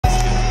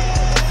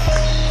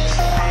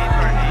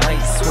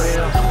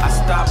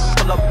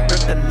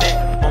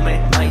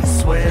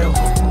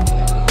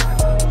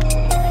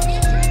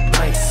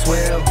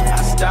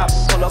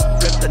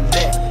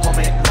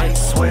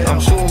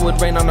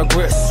rain on the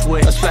grip.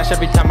 A splash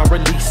every time I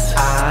release.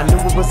 I knew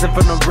it wasn't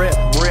from the rip.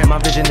 My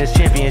vision is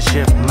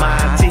championship. My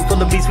team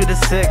full of beats with a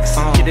 6.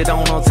 Get it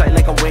on tight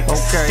like a wick.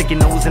 Stick your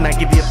nose and I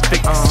give you a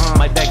fix.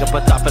 Might bag up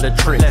a top of the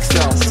trick. Let's go.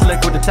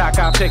 Slick with the top,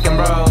 I pick and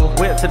roll.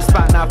 Whip to the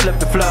spot, now flip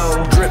the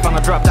flow. Drip on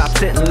the drop top,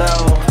 sitting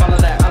low. All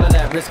of that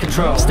wrist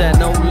control. It's that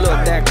no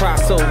look, that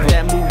crossover.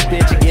 That move,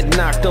 bitch, you get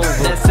knocked over.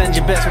 Let's send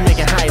your best for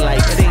making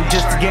highlights. It ain't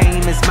just a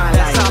game, it's my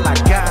life. That's all I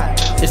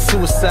got. It's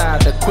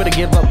suicide, the quitter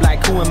give up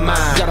like who am I?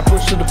 Gotta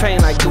push through the pain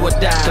like do or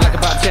die. Feel like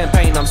about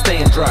champagne, I'm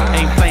staying dry.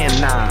 Ain't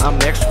playing now,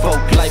 I'm extra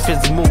focused. Life is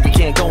a movie,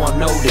 can't go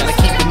unnoticed. Gotta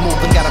keep it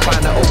moving, gotta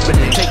find the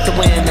opening. Take the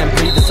win and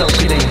breathe it so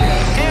it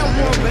ain't.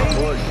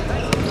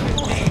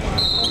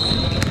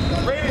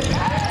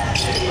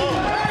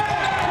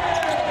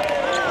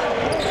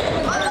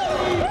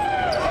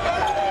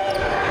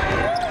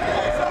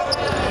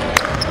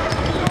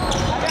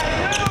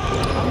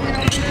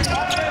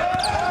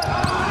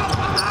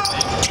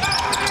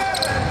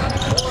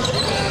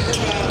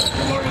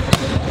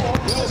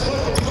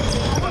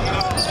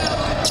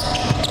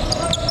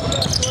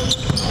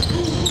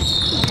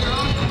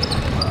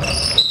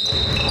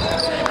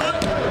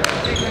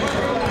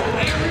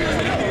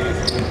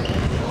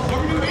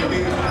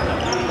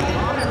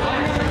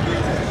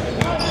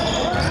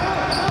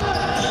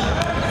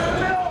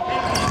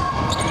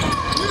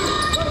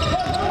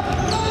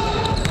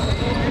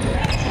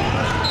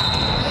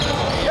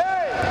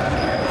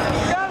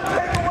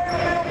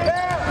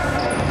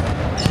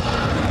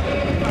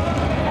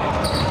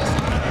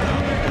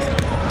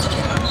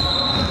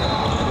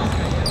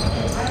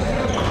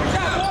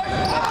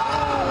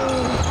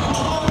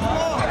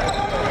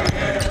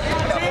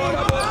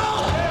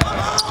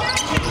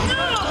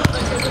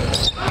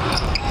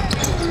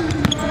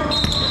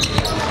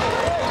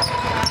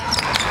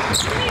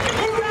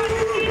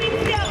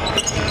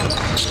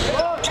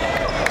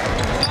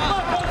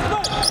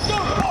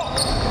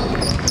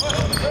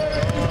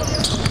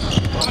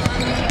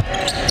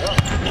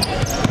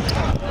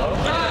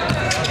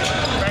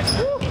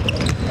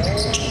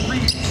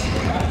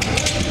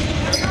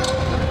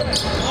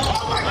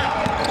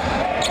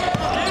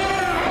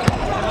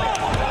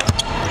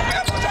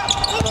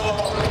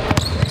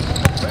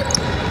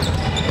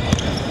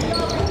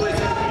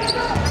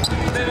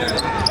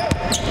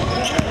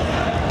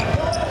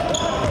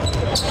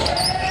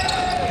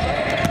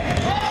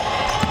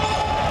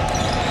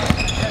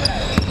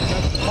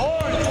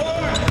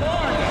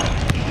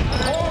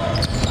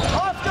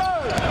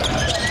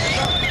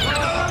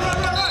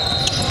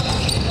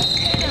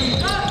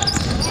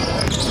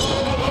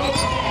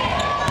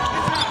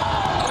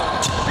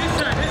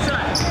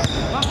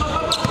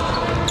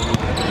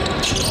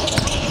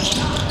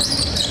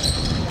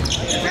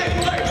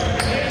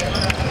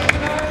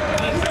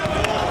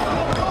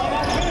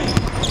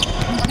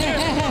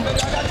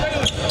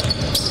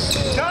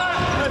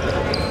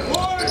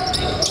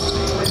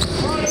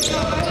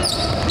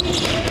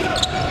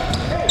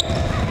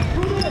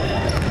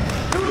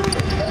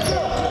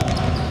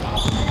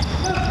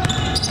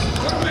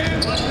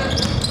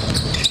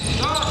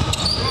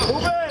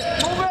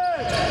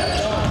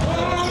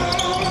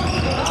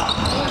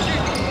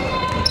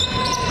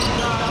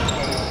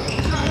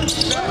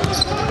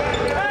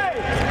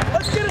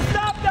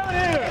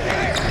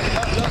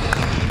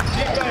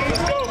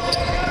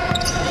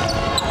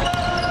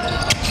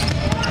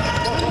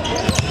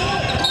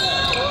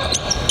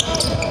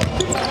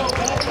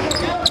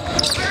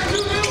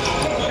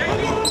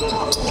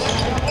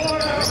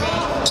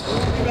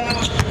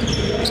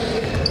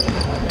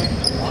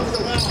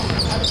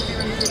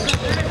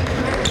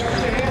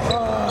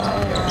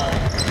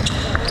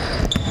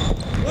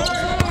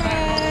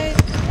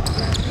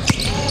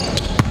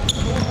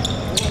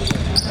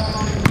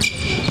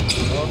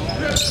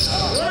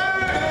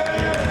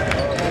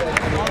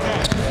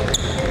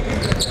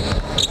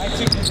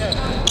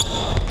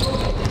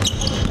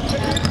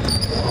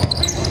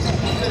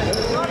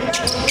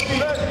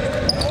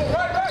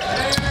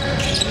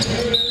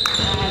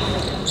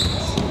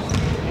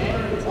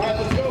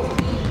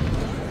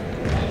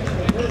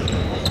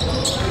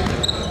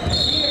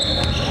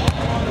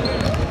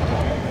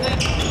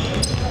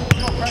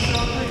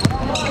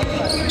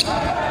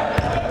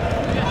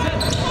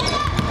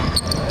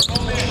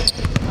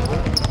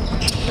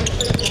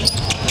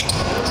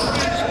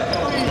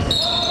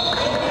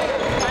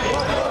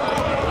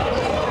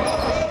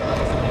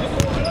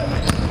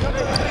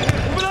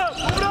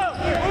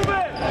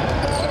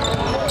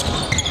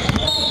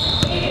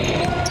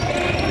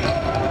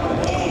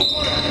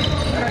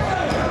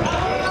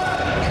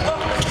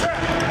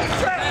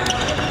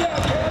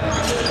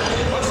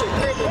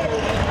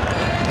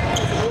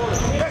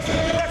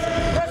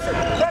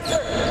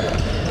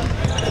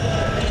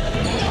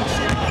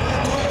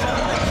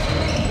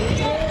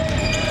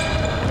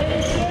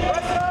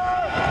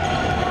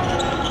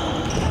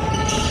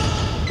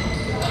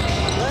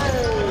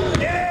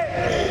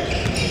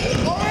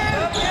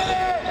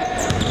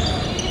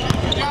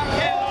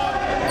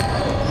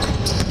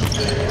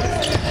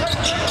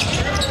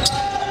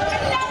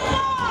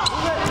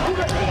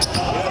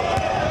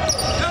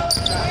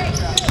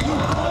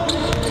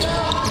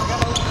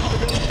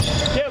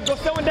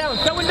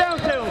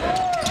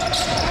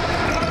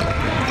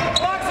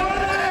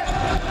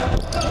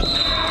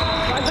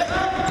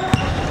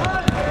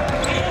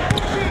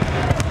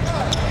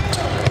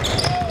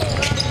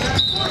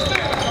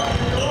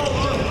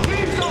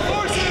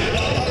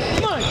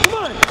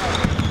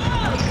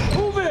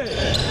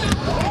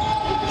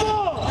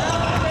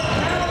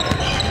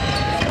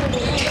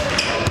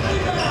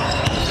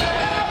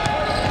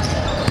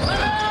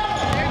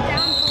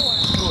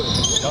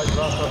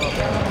 Does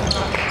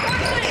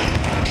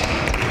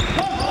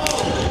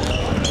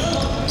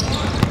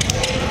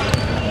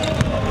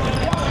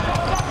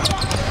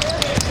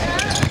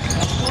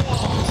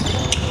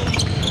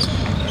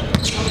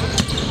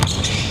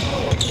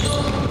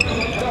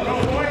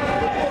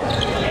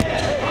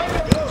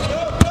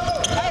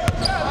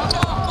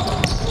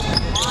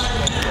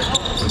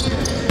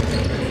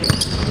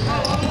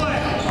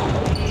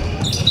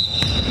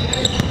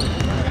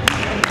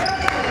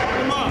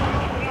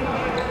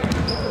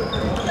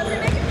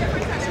it make a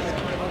difference?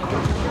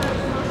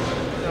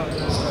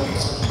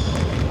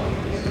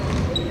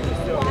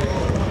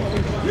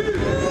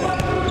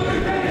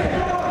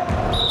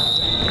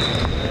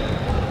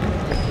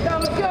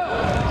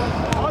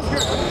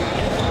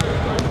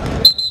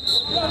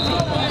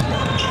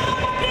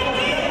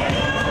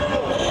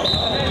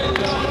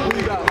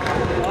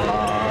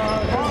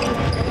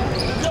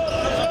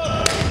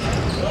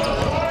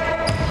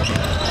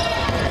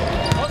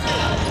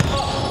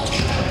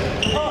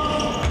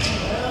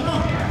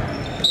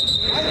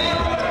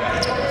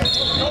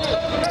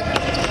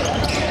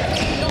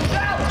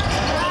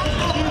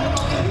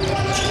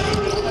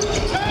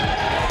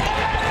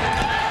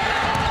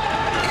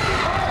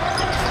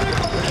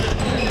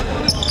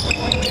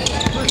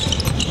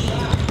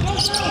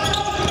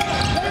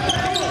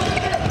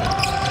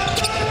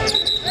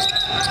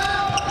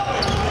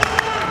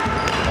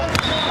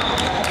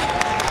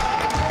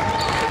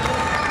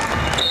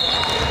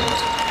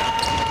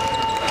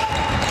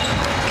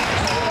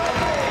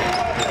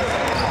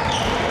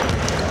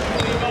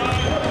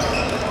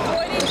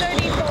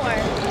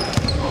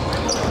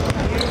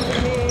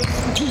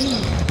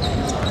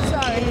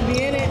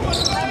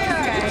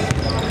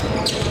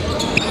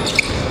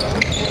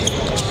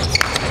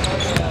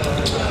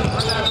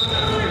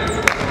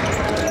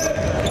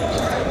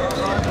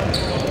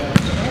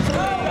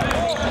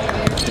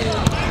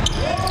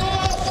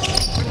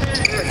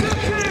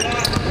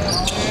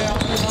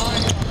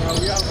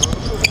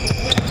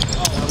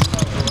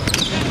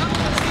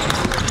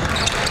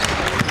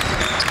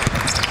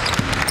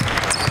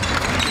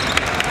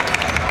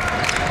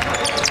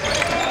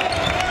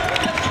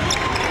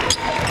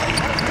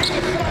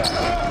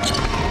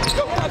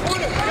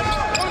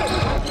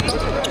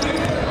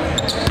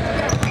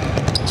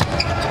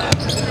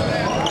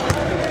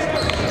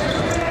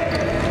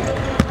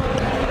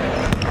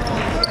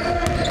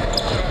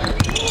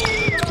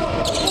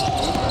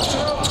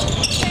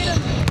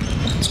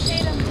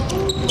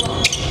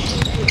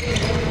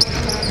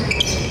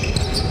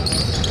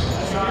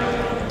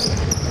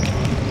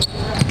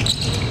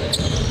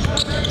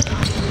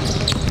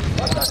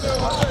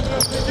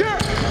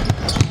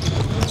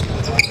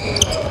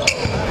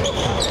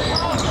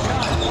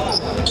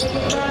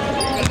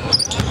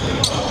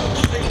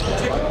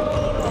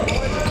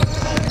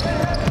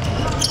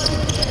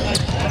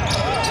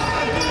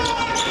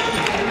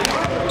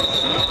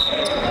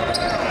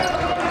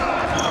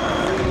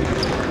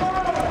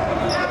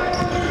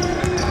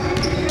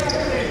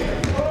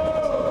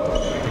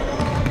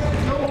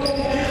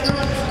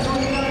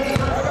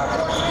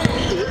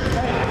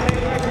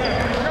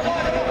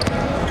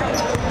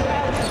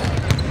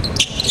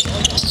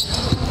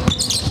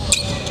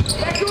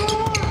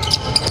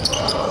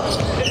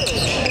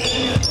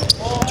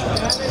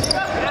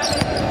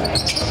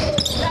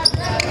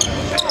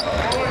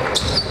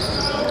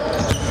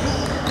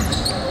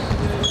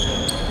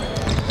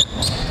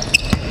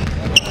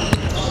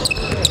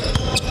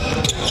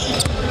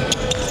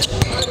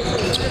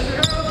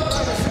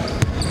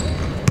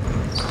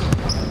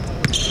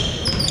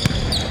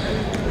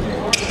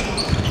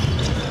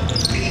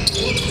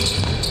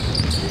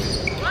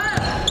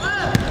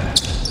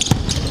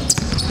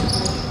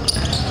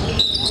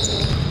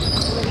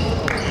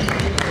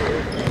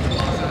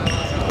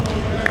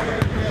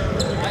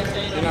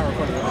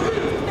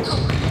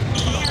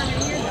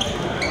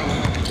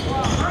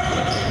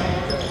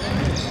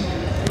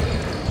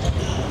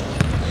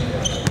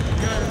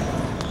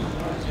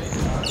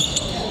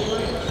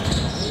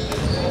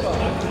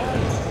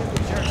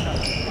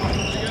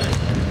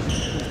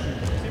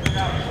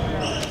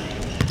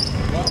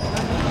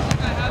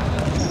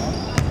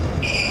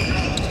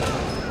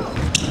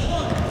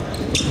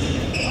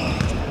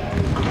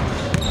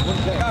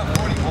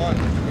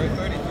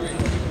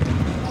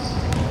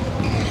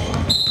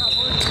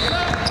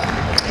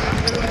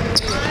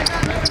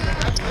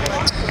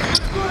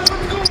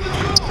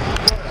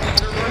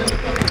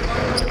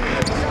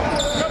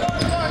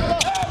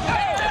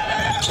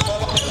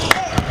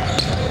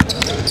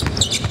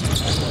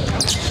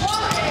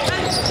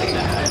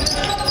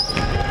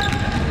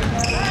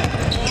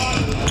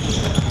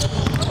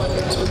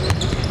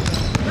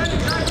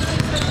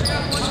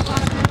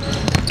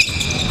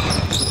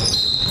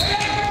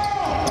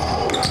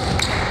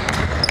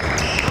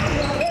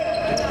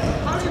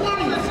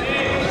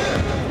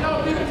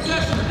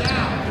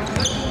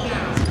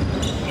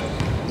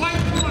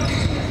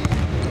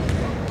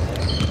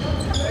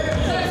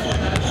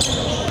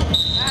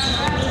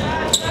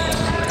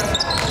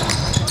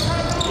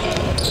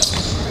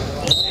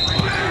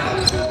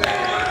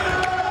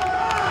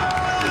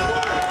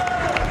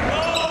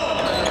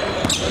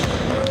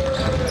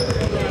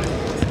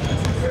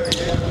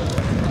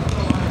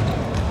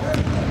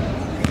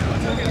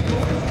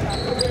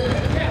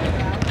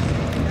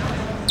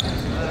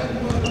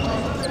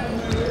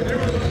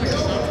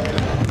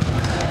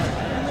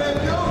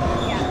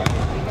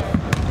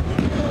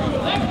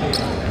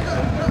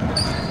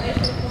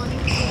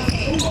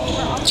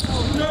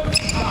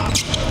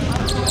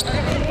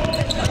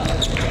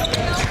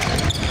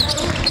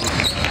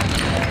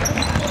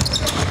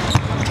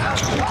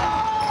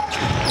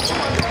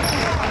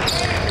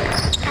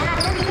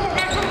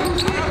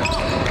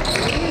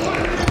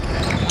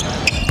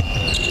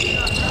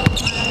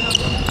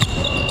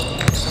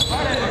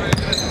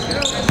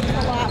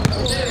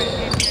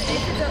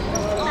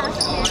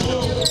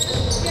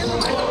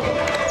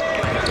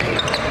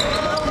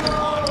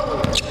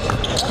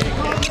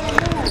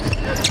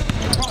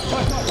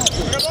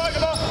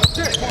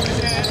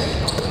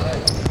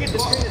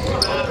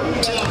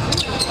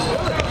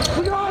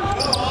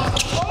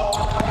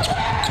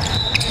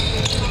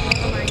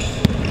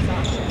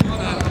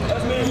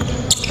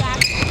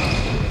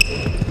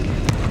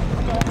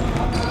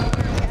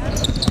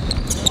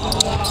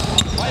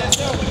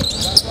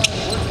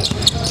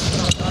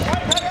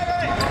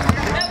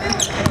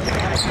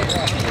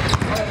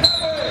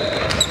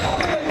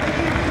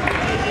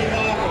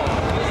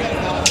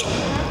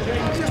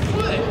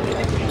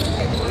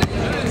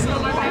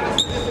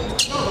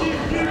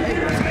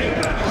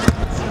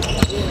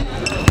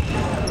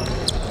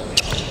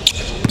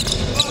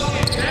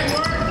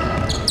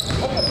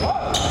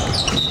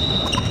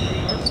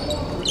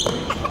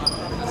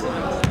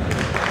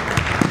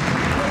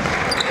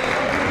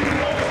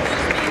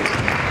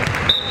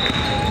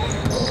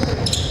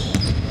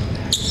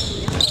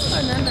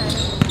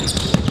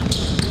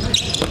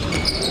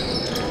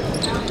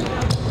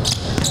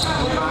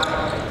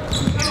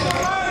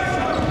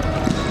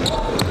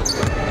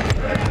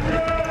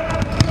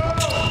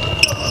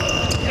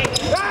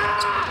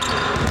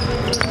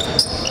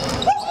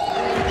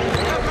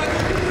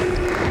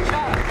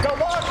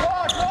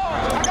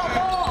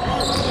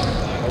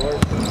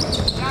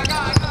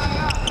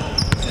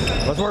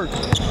 work.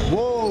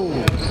 Whoa.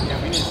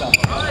 Yeah, we need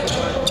something.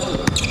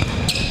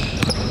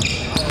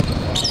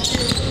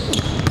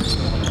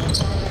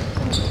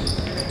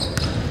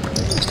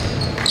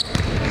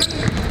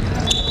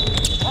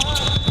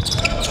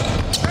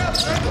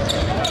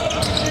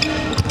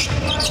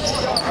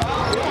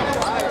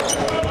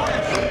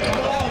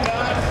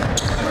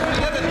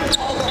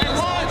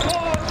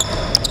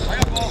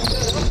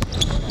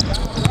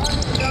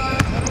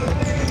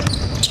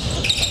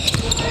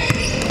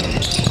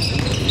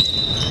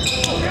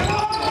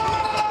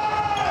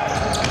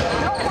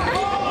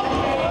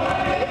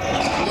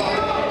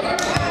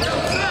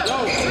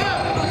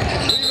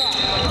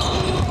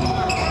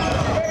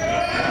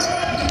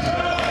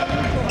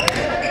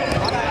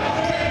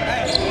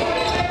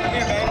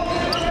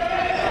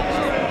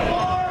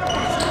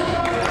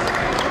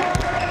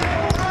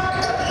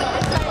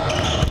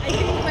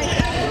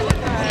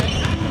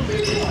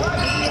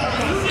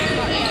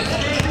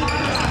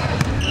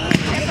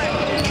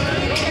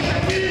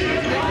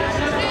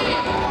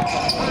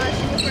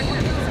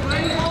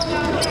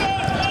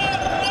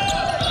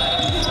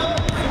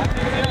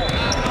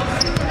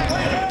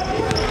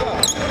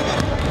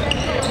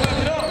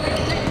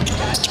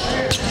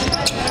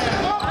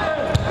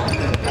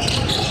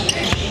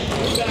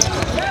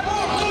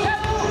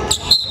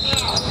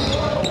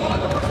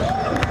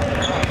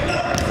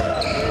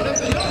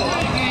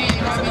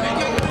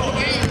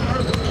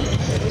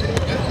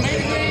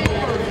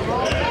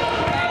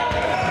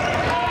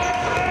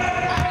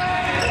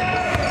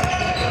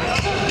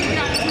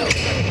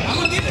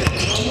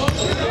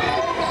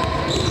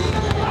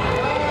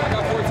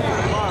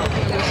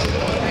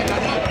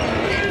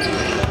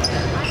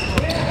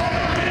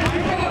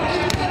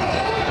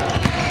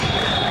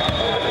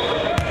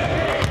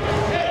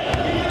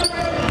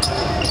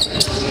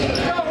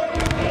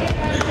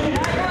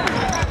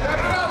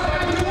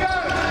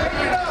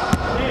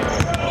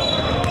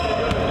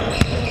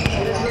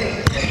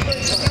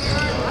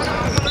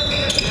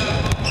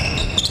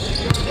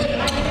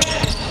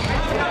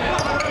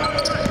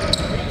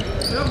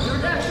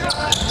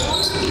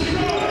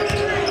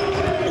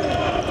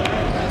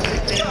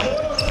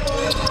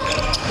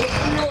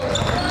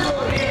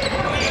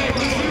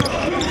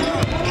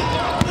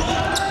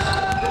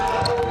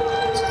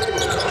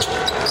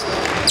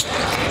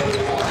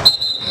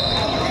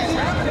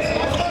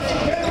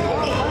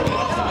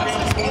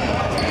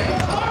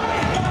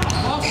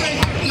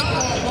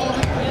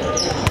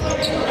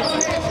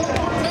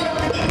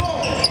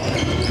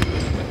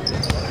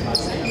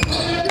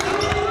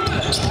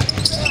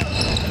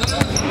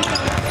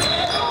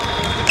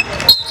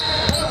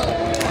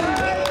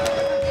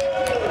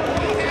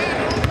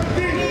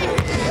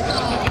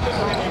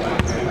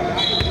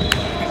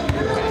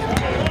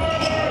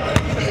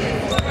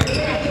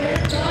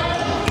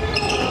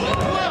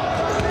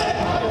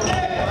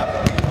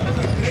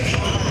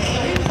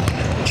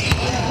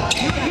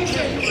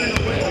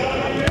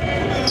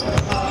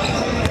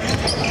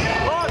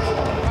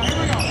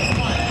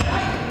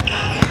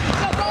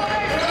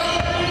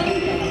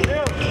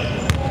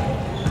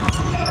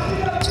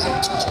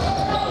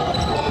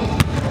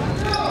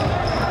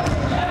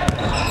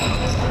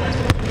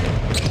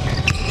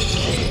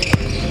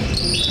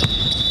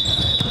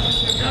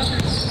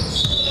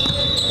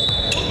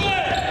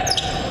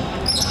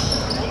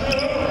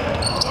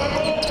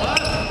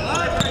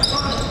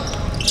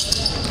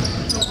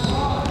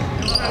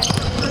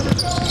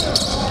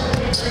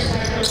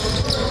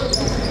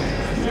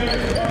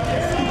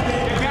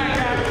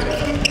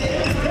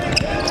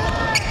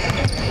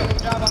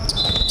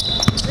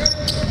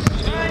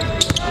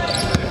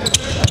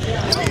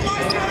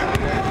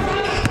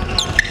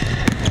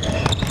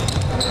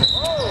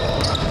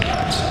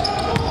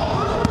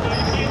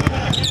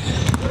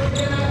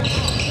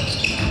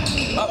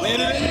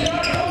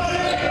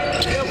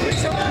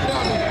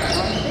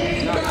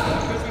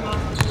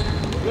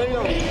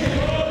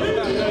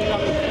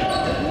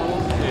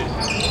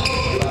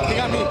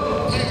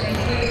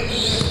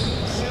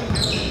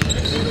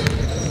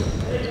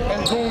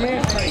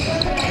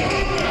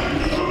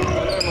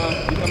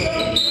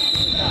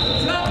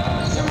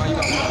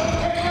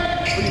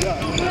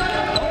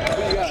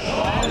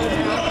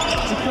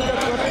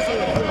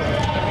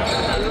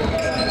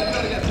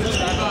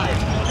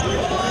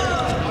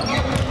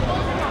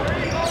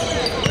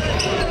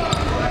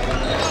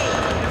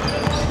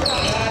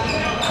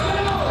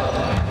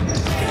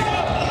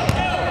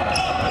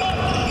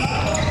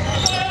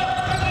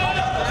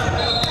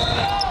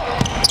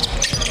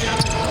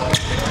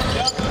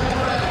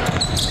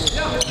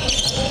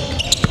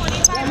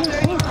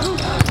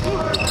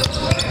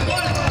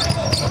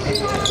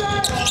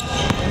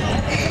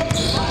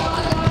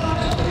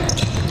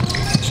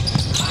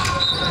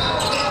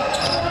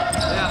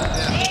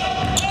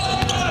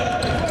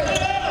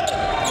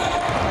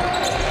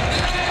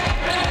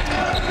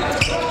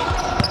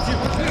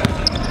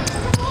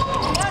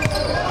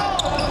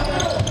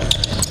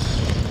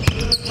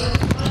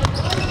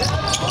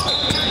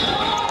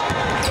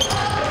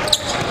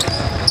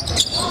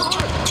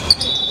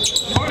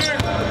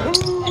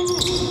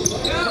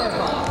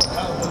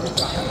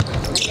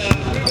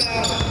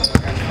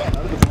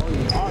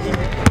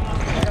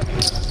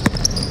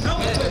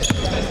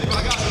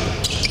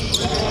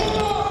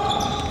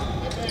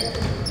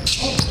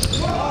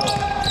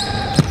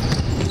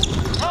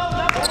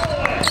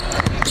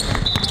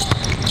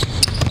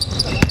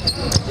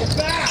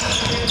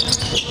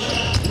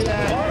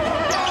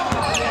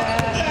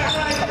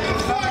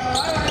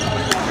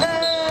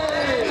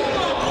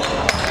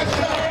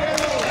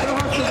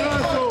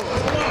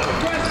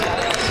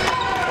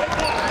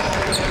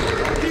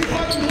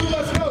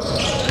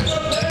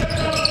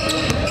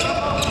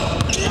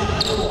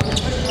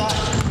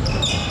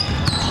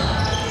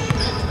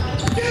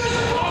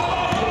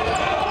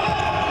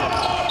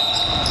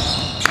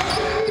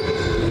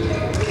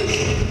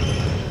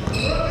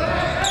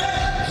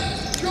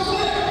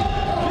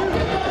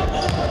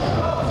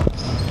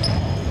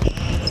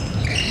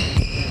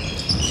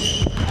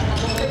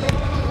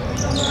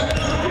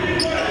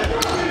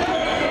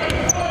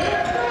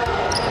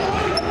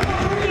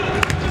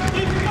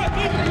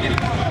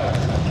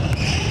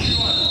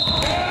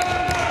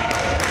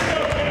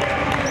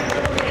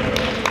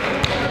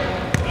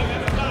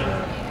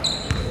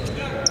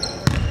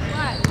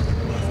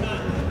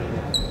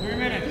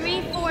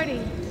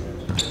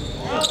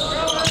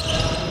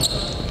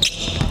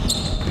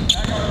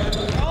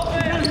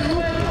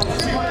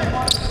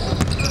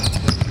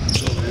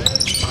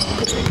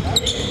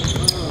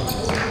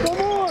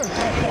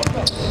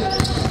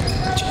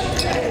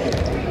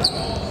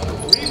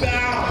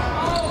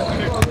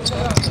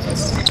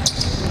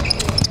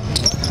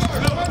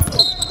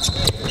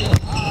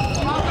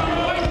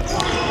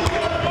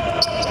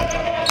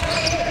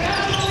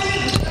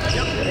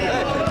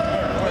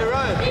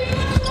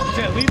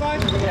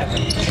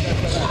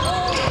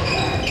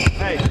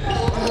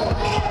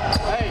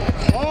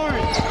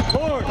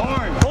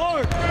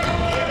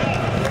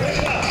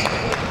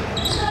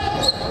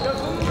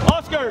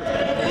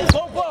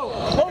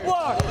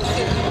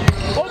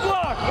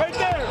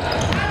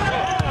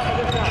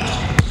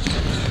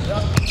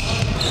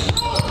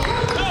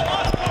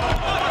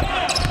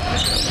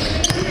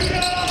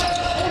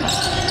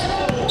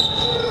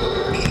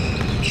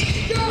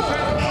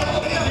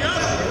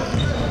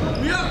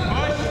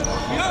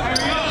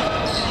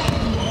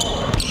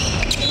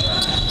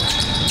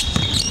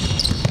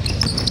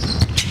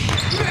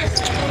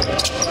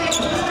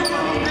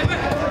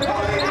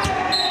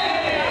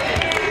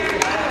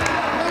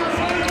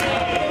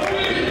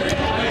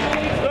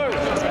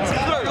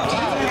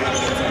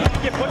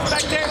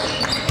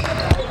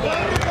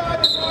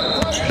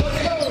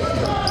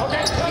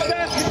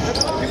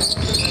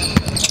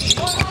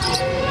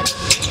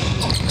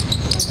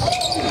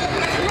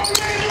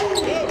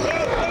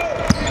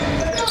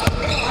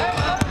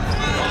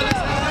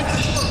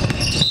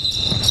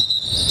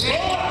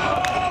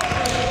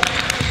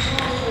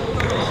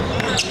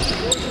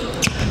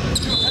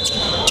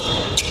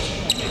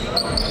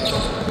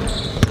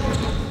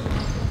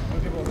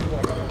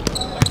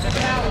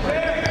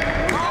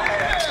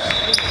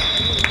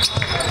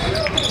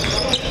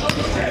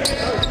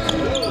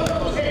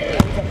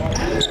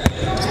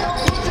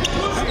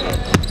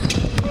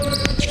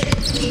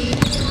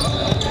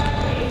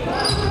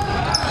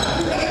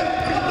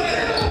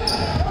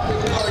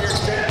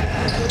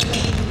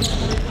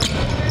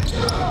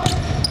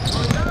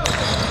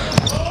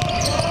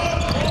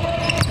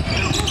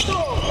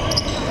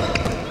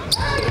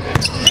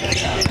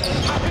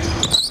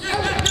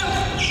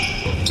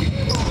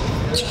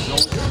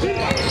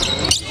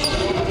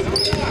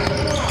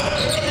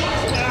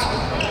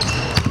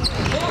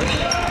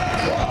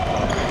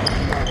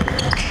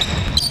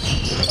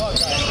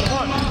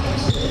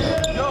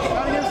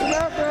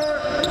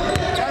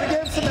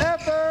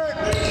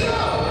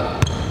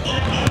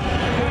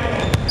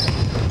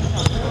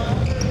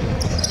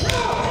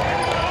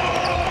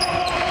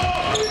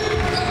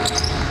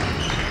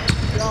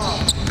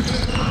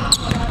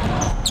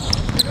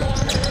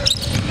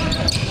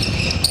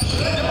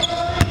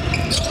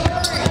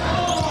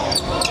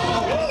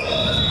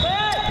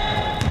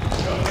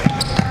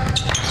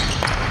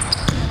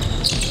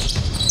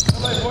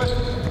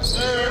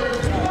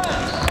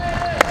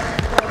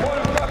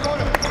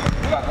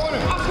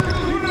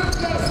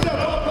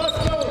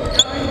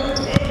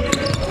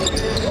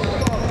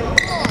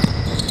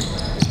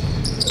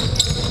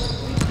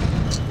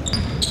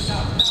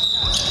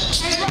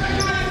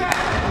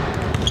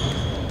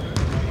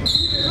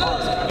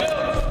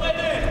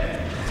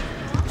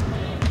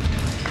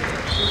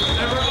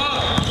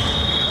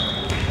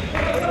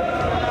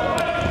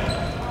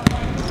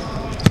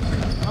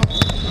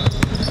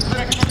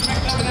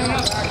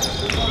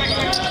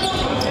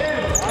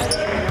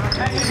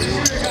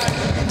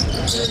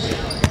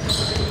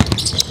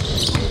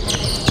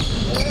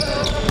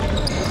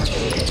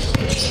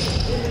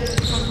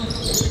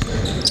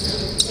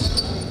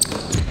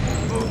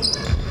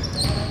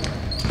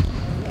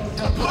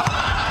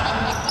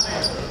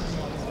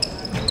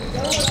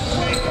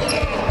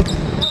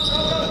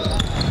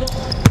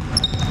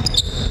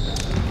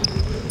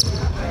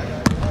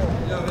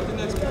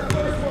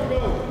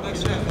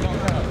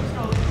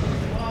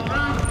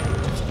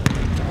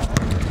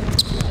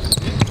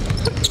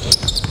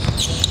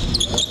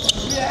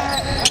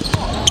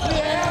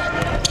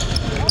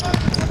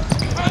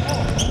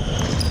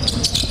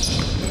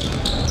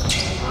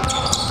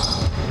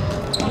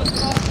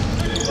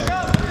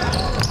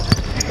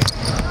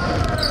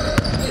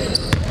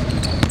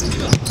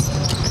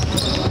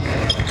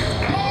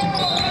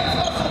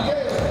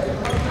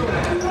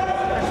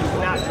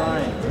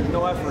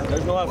 effort.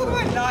 There's no effort.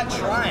 We're not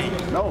trying.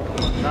 No,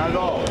 not at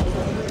all.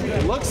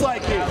 It looks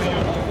like it.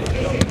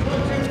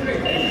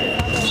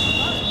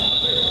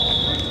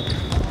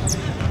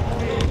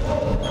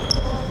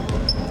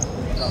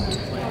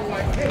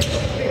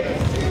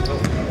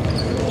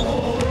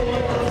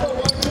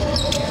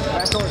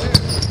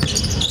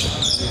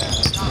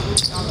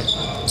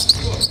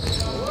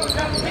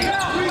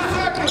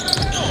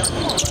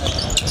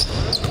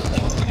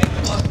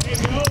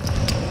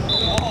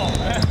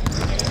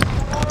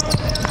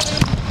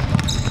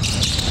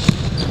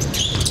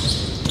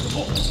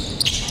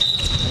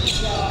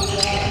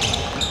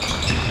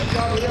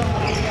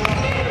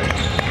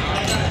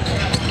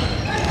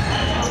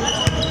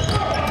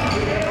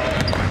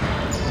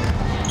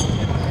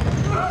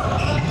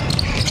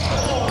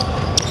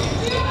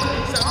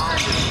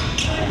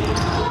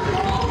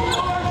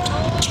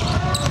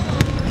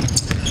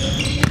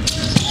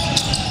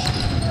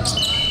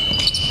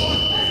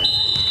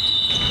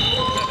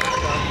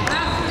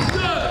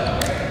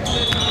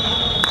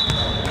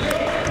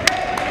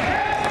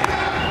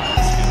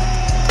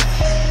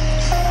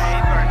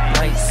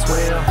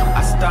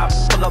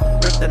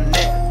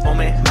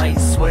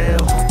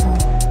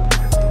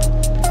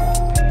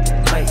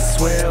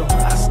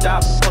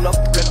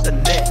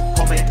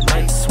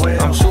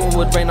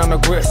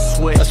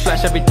 A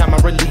splash every time I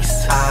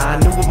release. I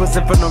knew it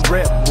wasn't from the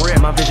rip.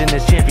 My vision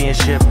is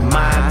championship.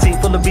 My team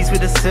full of beats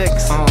with a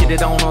 6. Get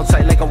it on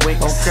tight like a wick.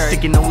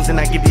 Stick your nose and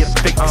I give you a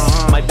fix.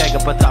 Might bag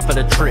up a top of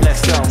the trick.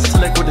 Let's go.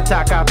 Slick with the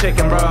tack, I pick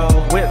and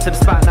roll. Whip to the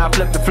spot, now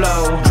flip the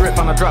flow. Drip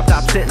on a drop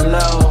top, sitting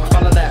low.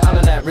 Follow that,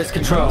 under that, wrist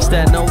control. It's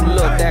that no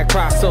look, that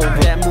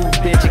crossover. That move,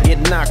 bitch, you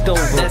get knocked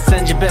over. That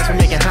sends your best for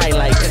making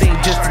highlights. It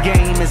ain't just a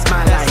game, it's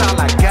my life. That's all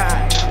I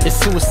got. It's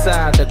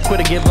suicide, the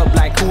quitter give up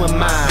like who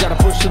am I? Gotta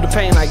push through the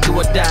pain like do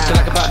or die. Feel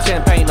like about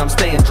champagne, I'm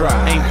staying dry.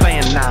 Ain't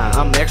playing nah,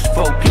 I'm extra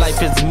focused.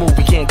 Life is a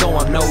movie, can't go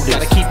unnoticed.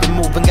 Gotta keep it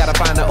moving, gotta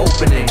find an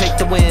opening. Take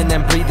the win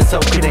and breathe and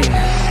soak it in.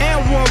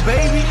 And one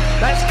baby,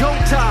 let's go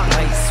time.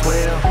 Light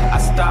swell, I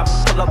stop,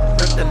 pull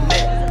up, rip the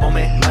net.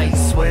 Moment, light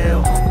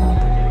swell.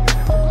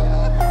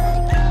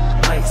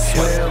 Light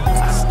swell,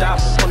 I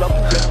stop, pull up,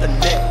 rip the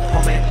net.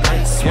 Moment,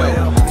 light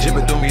swell. Jib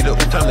it through me, the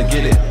time to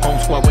get it. Home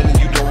squad winning,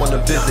 you don't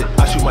wanna visit.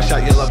 I shoot my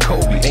shot, you love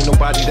Kobe. Ain't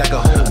nobody that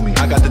can hold me.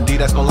 I got the D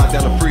that's gon' lock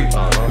down the free.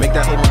 Make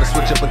that home on the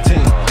switch up a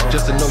team.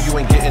 Just to know you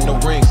ain't getting no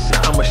ring.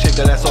 I'ma shake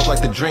that ass off like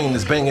the dream.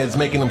 This bang is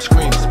making them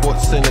scream.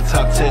 Sports in the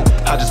top 10.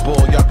 I just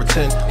ball, y'all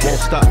pretend. Won't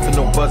stop for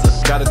no buzzer.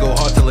 Gotta go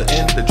hard till the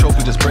end. The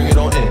trophy, just bring it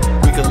on in.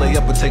 We can lay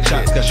up and take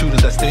shots. Got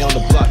shooters that stay on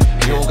the block.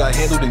 You don't got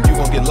handled, then you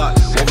gon' get locked.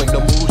 Won't make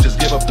no moves, just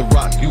give up the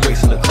rock. You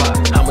wasting the clock.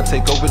 I'ma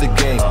take over the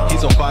game.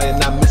 He's on fire,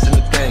 not missing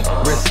a thing.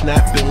 Wrist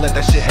snap and let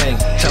that shit hang.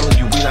 Telling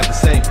you we not the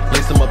same.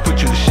 Lace them up,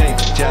 put you to shame.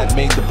 Jad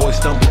made the boy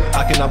stumble.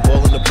 I cannot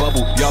ball in the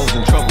bubble. Y'all was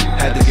in trouble.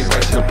 Had to get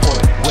right to the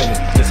point. Winning.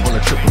 This one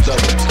a triple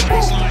double.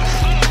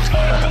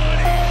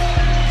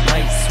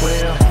 Light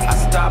swell. I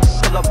stop,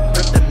 pull up,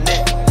 rip the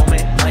net.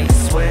 Moment, light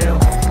swell.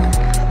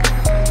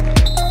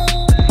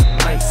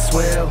 Light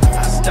swell.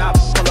 I stop,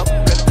 pull up,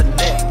 rip the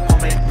net.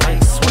 Moment,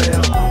 light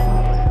swell.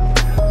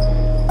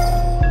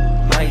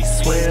 Light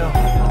swell.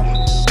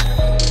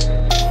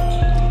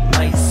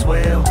 Light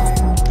swell.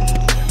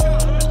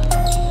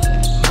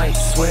 Light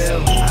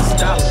swell. I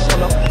stop,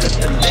 pull up, rip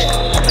the net.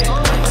 Moment,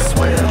 light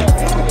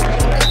swell.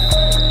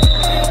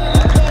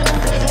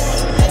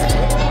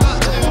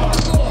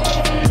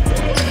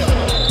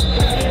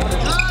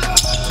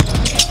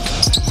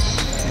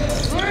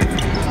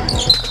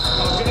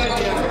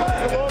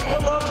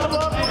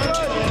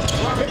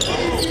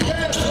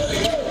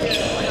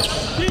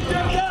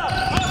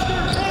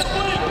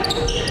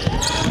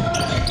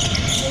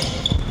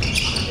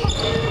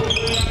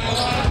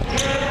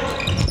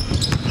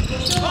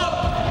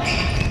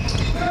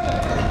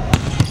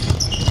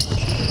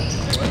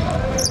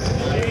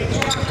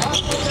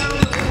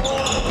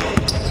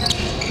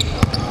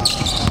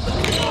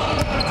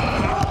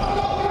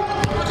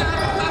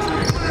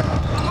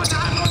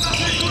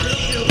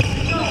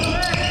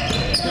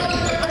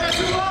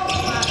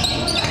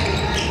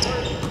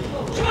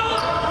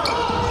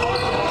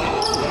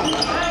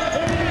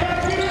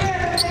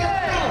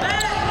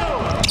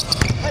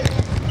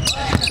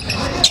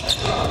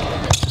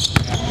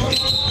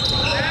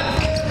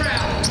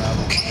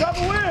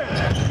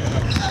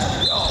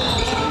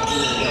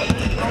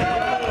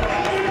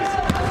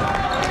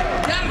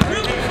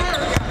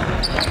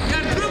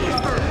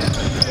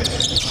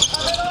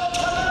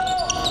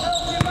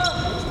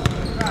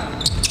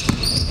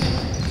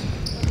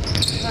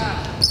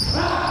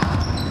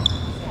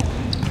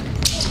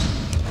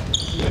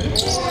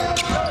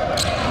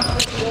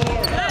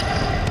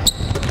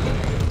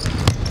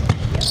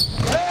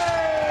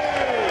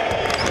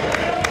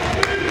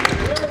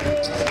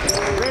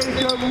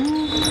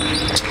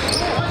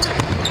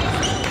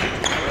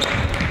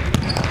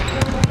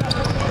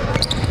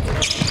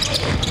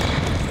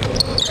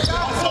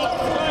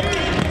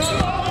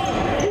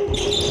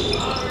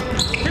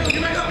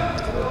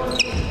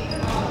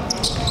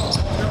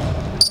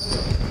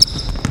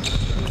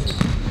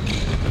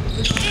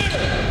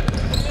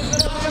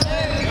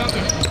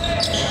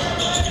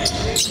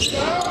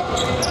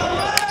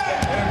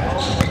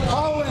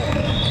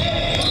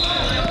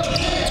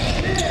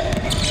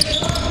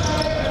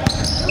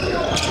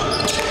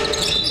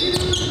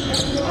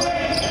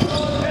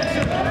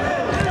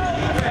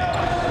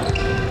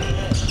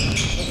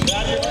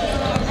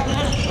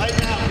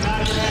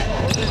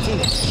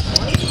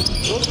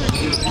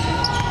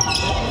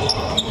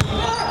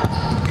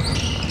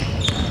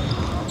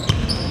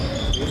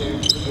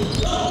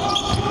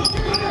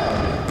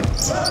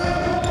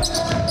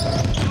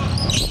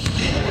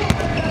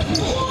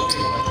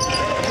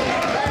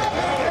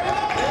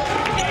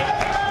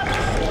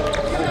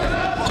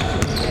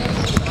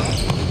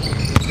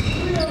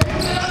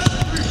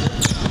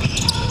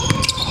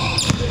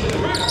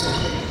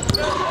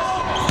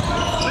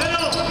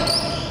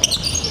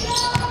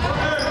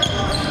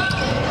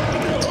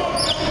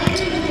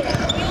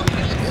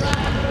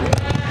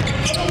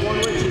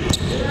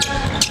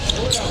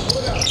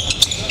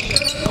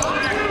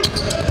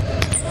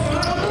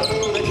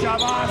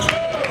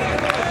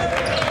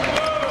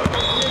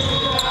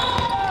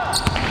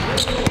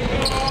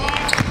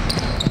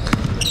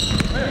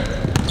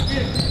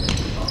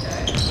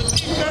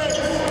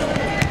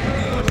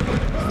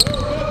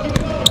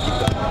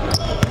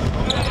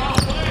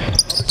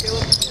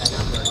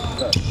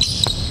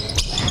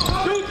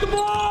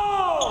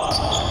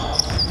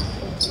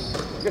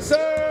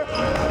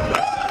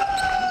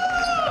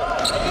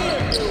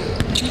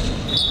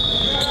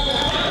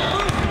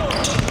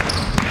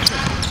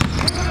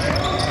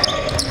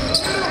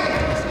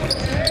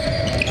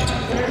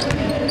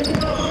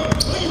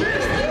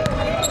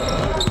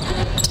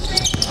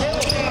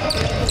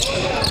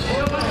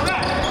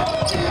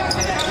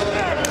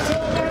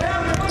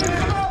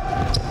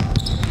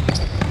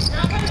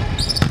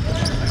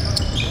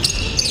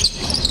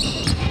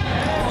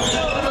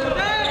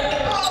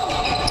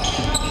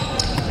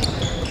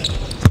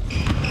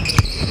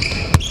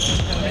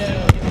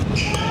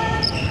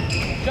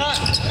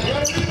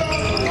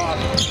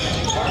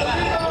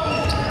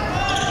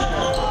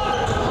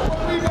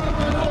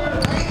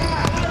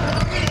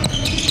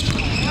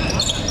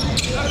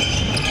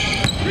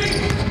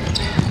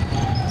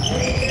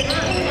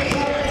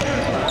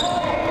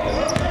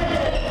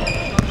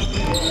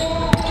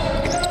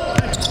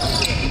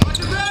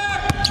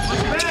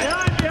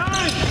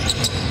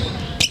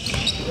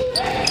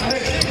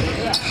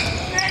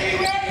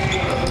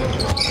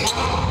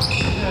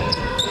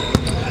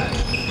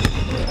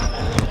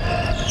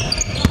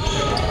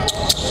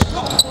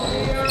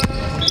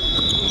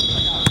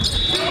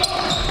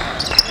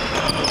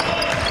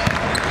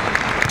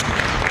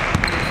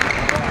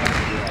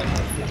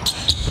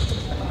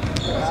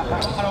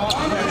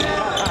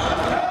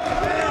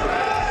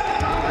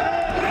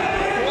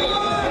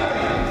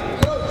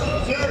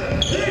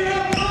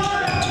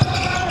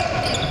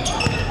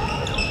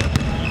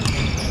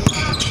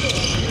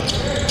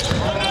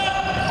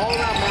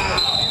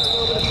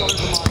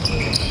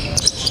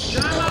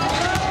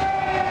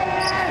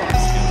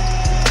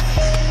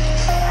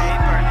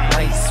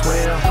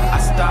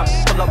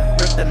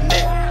 rip the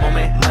neck,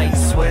 homie. Might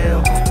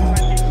swell.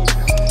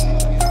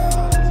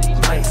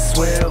 Might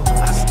swell.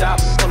 I stop,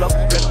 pull up,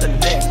 rip the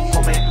neck,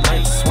 homie.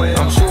 Might swell.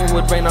 I'm shooting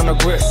with rain on the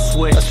grip.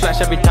 Switch. A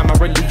splash every time I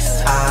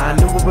release. I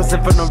knew it was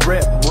in from the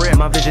rip.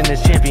 My vision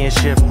is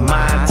championship.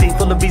 My team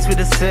full of beats with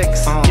a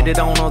 6. Get it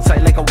on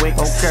tight like a wick.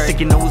 Okay. Stick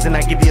your nose and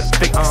I give you a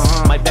fix.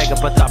 Might bag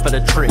up on top of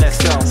the trick.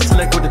 Let's go.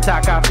 Slick with the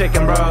top, I pick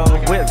and roll.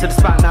 Whip to the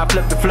spot and I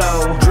flip the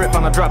flow. Drip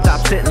on the drop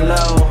top, sitting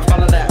low.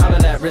 All of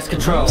that wrist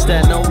control. It's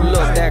that no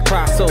look, that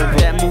crossover.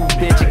 That move,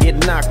 bitch, you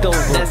get knocked over.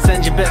 That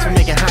sends your best for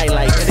making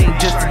highlights. It ain't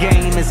just a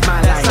game, it's my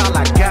life. That's all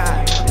I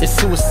got. It's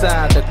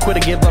suicide. The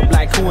quitter give up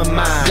like who am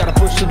I? Gotta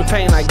push through the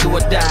pain like do or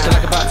die. Feel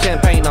like about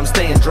champagne, I'm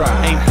staying dry.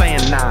 Ain't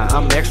playing now,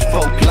 I'm extra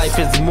focused. Life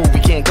is a movie,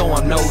 can't go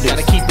unnoticed.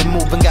 Gotta keep it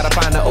moving, gotta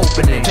find the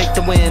opening. Take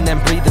the win and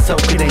breathe the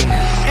opening.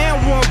 And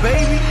one,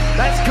 baby,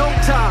 let's go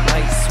time.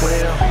 Might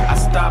swell. I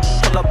stop,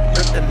 pull up,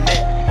 rip the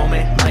net,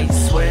 homie. Might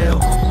swell.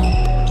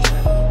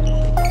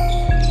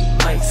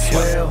 Might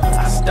swell.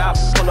 I stop,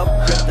 pull up,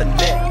 rip the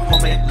net,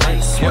 homie.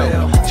 Might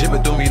swell. Jib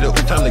it through me, the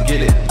time to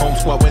get it. Home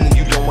squad winning,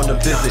 you don't wanna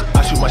visit.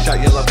 I shoot my shot,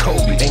 you love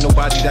Kobe. Ain't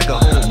nobody that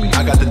can hold me.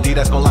 I got the D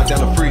that's gon' lock down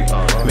the free.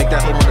 Make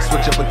that hoe wanna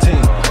switch up a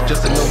team.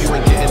 Just to know you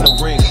ain't getting no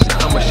ring.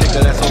 I'm a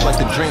shaker, that's all like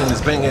the dream.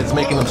 This banger is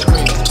making them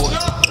scream.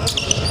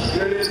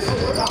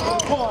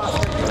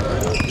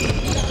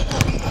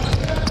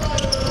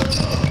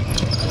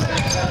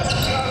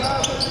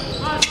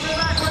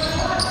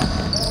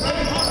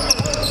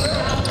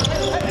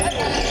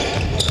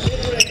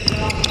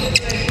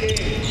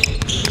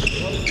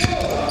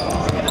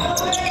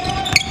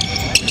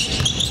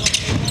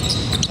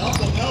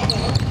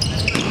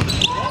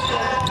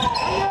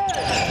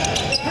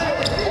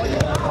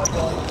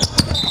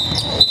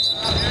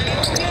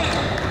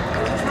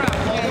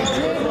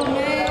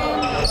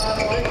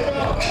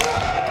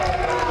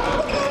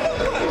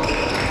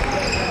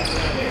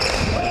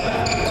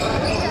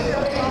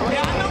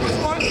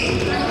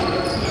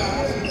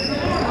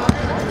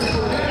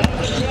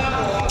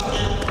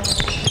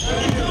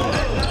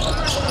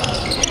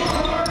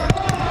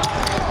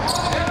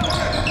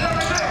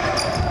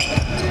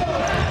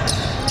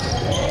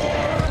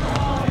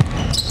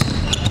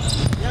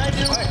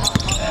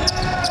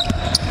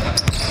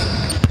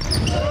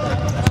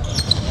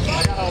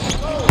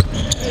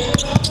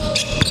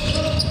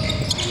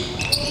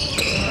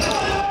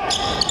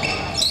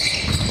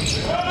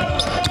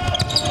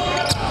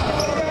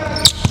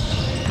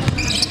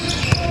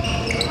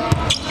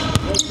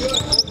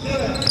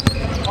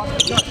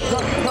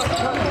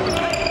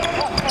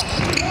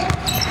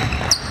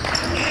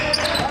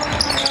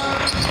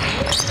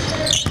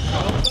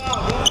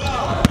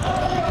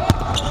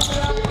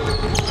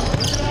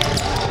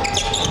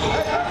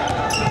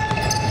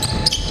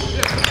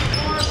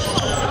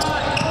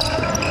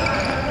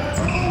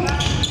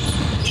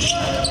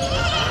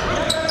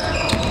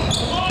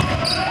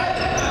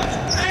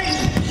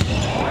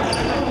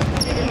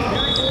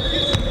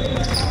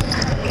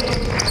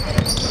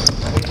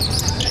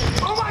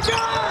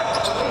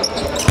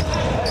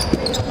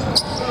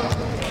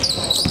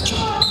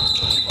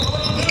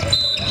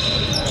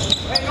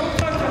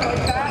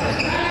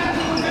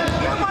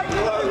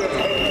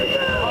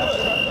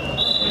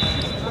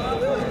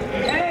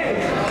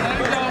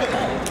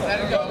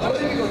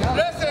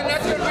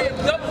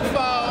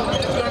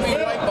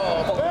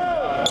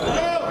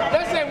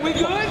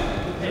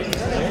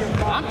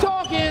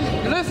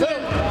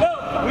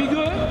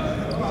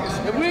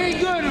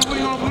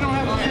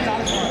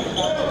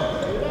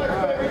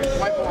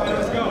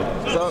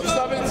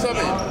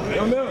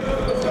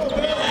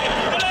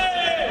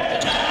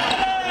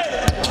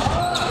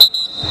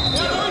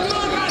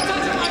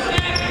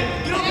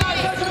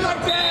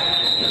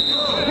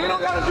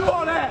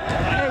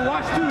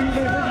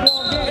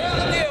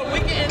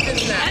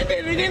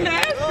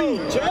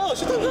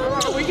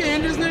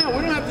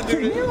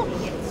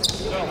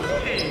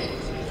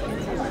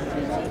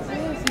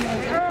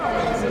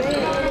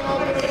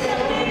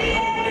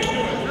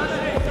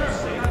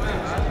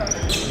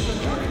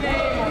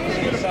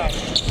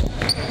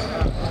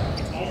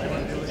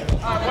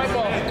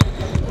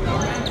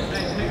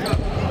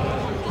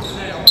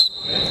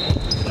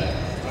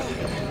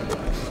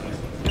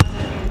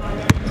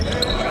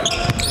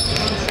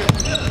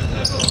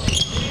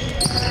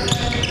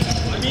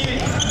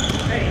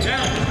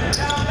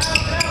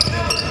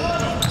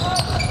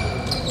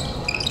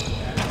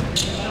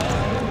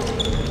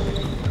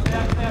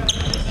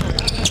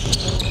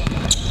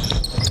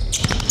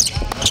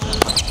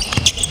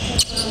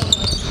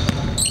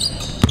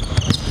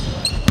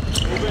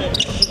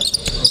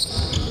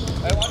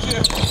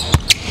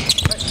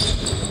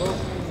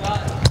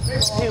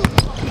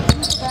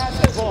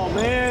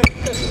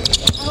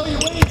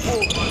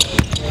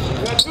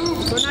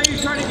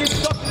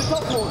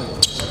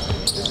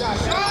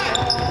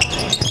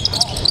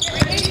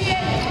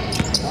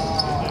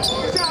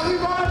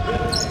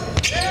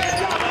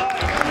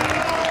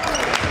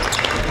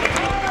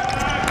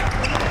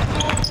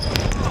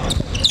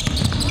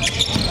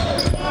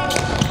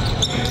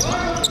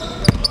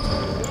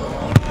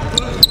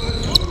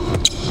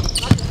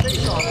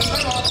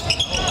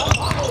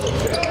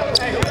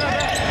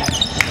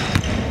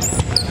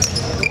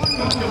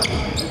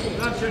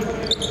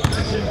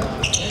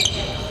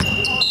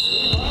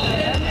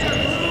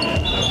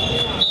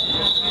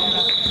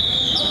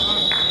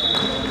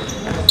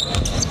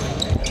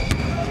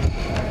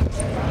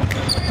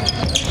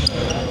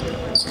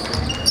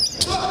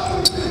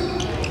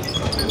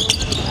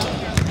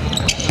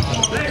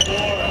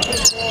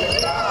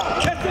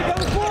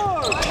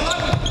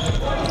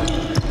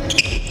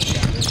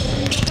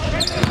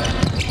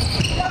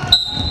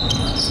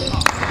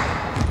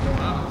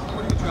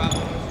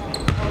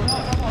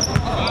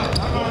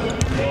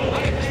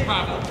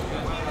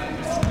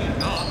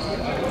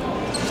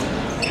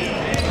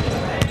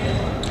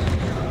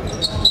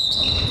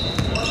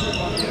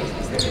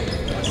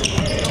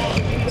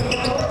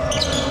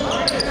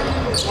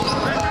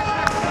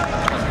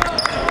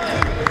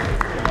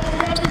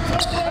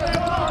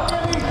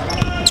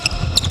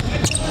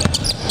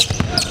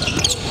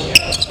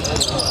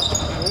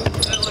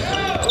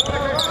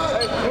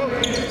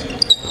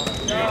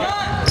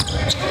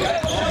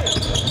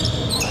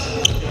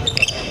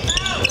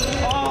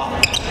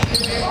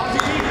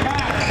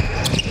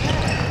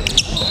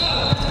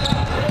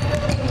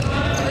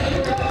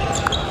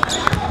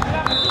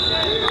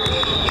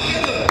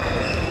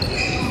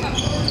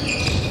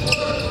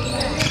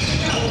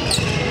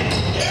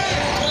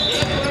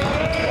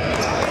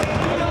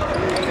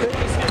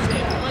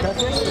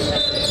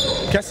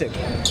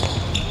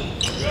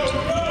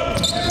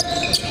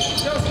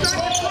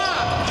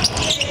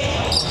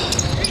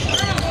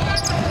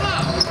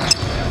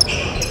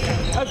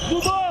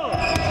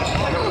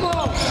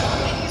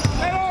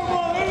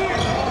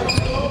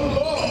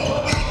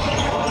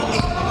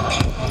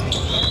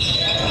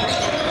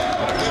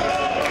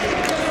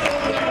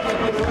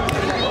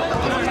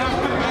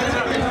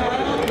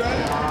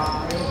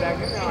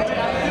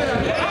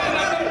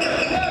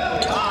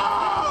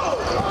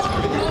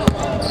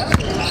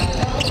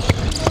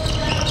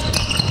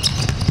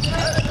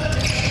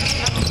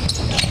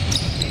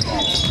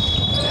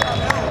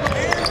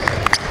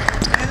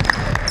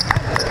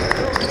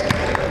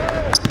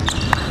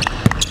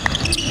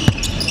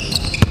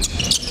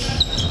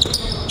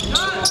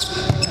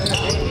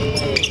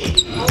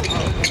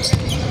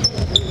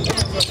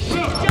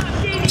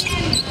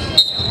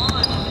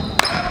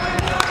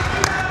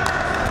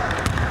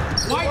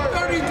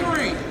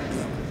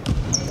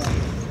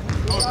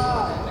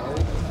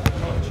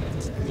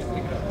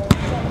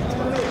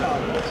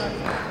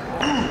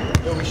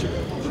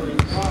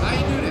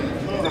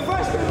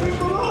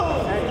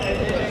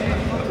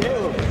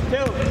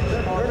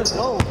 Let's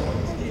go.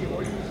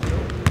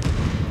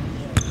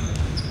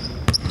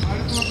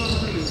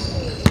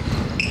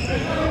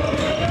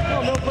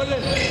 No, put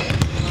it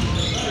in.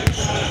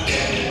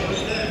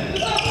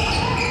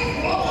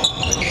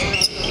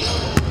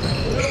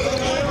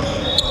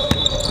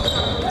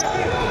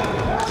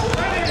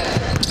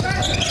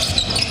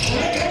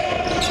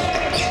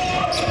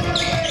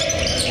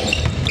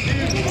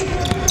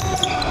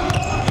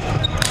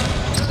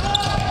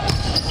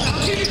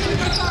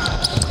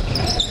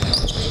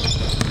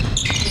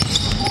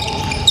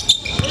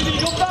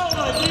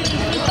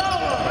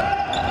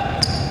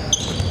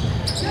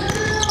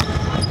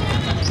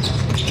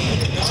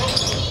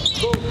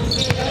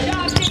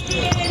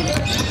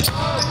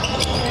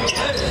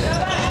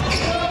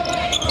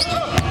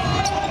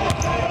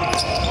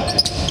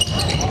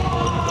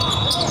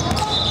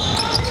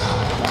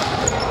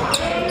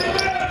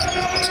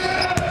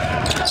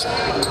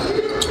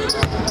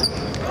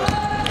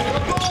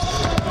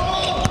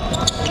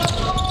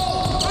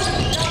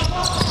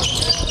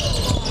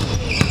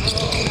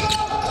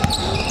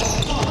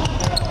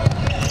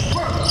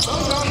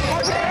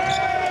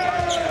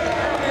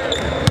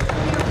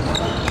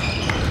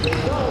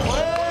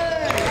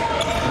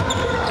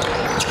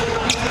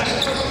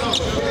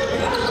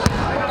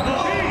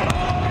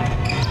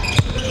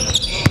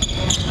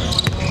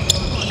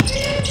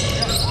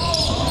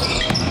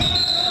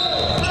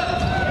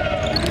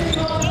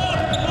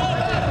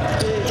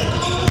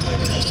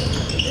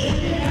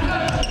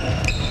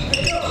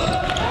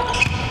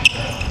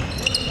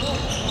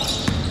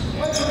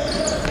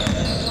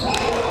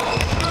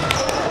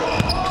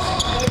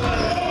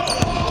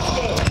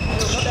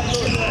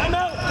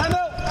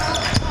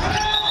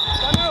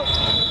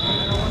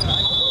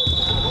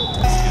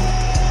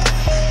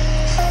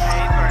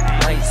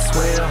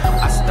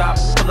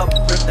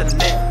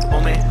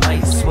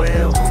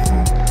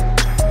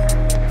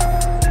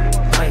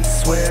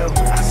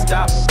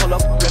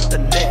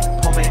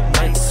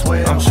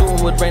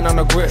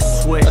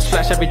 A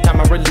splash every time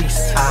I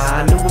release.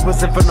 I knew it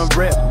wasn't from the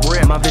rip.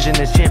 My vision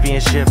is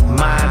championship.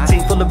 My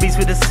team full of beats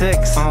with a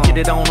 6. Get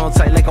it on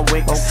tight like a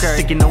wick.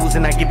 Stick your nose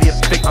and I give you a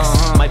fix.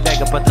 Might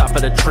bag up on top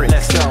of the trick.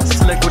 Let's go.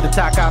 Slick with the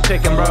top, I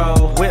pick and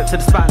roll. Whip to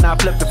the spot and I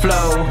flip the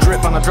flow.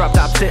 Drip on the drop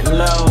top, sitting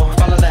low.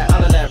 Follow that,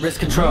 all of that, wrist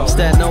control. It's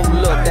that no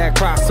look, that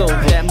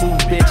crossover. That move,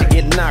 bitch, you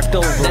get knocked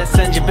over. That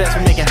sends your best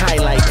for making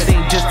highlights. It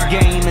ain't just a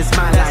game, it's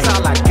my life. That's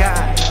all I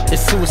got.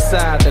 It's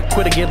suicide, the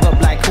quitter give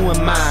up like who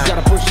am I?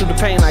 Gotta push through the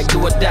pain like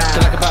do or die.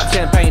 Feel like about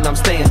champagne, I'm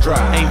staying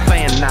dry. Ain't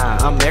playing nah,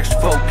 I'm extra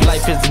focused.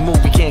 Life is a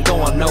movie, can't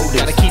go unnoticed.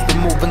 Gotta keep it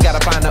moving, gotta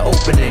find the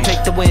opening.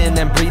 Take the win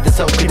and breathe the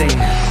opening.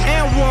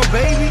 And one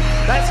baby,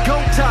 let's go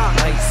top.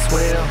 Might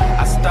swell,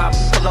 I stop,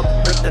 pull up,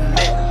 rip the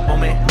net,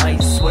 homie, might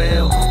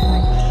swell.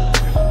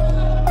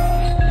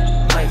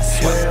 Might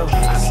swell,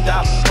 I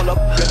stop, pull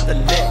up, rip the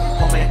net,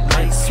 homie,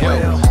 might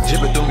swell. Jib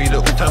it through me, the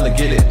time to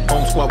get it.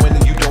 Home squad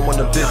winning, you don't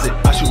wanna visit.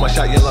 I shoot my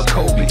shot, you love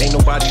Kobe. Ain't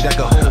nobody that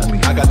can hold me.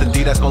 I got the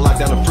D that's gonna lock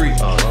down the free.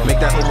 Make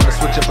that hoe wanna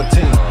switch up a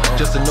team.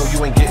 Just to know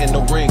you ain't getting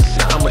no ring.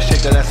 I'ma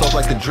shake that ass off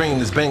like the dream.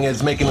 This banger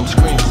is making them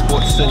scream.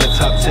 Sports in the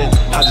top 10.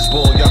 I just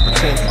ball, y'all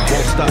pretend.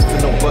 Won't stop for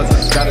no buzzer.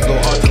 Gotta go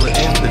hard till the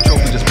end. The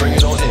trophy, just bring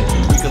it on in.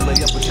 We can lay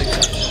up and take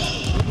that.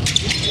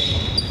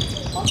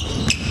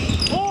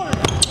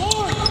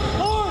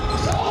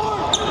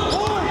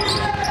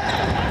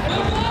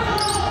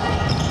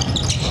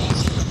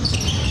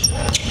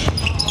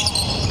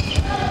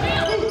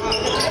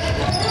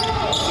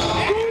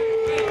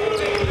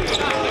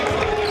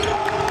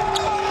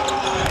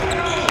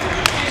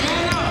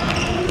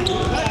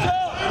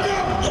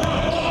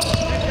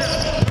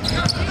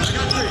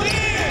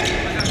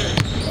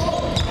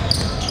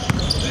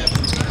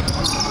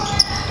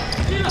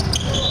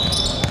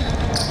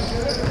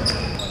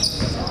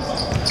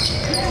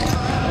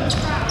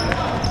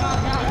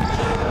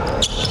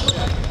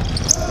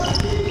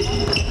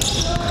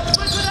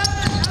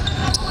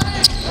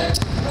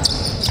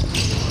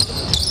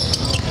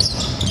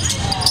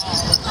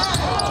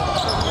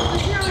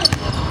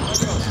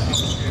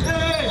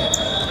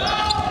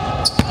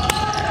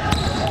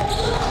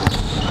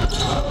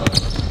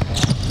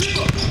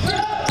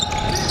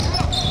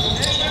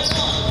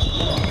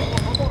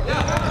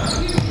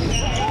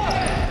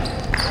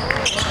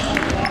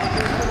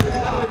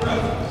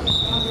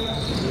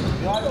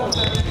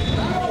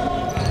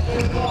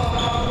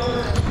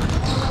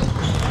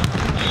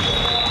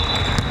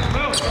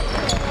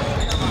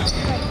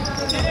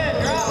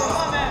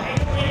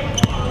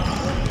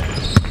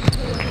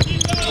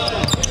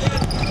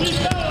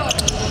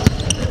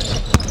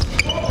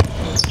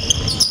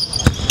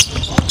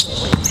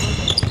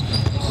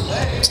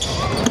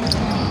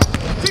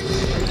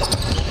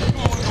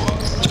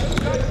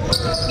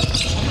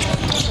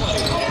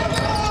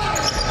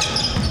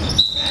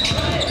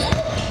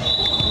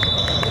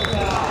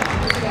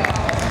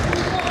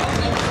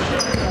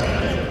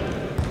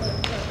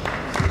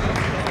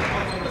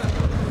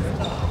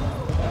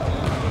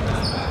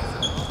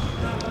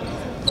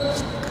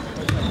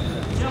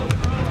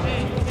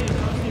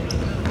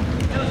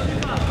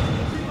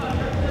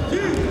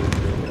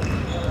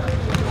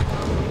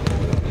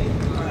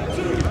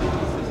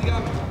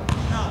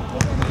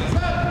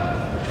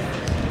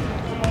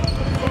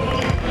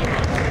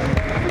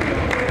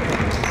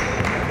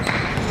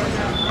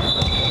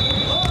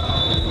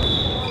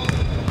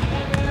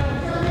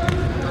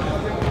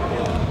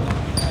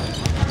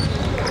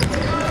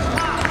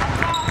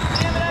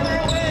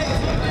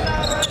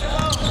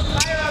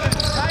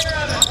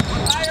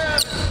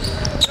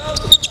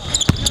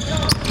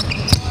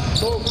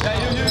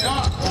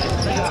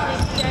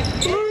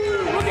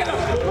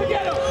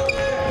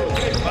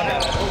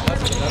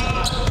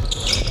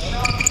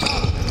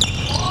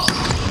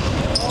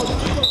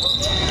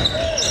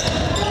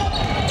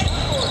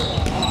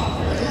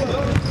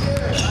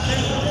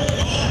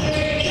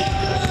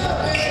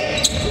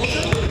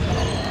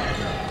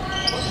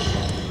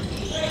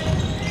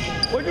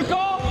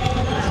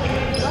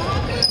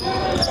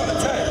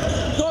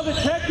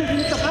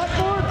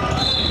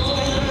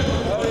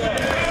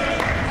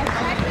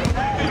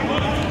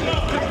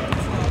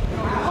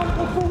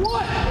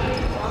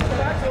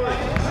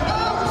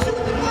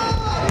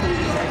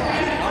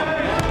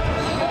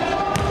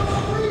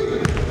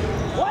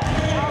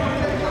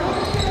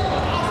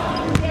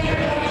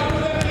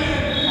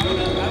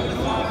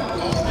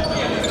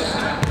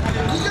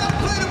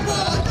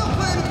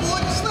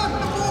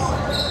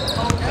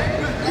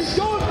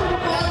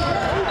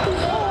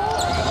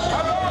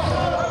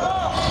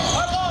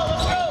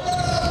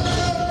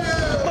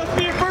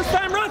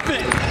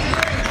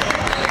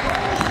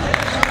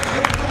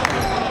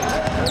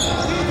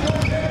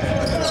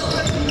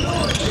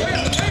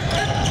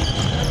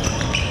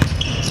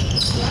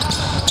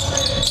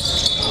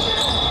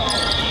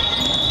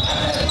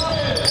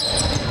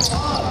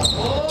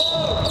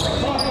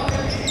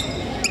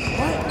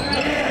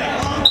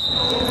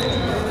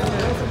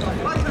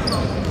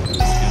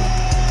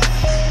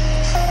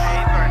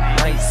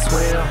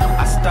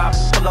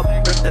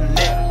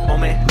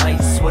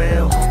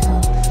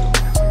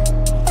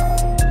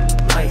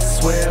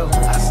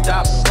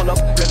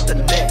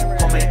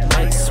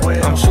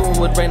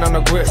 rain on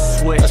the grip.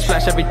 A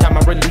splash every time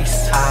I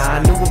release.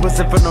 I knew it was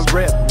it from the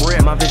rip.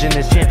 My vision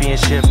is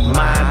championship.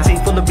 My team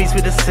full of beats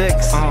with a 6.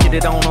 Get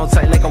it on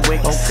tight like a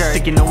wick.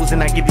 Stick your nose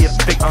and I give you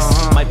a fix.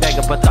 My bag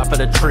up on top of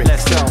the trick.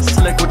 Let's go.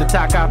 Slick with the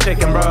top, I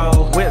pick and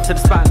roll. Whip to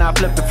the spot and I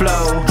flip the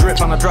flow.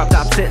 Drip on the drop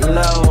top, sitting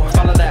low.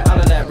 Follow that, out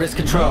of that, wrist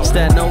control.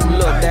 That no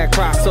look, that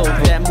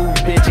crossover. That move,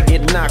 bitch, you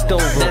get knocked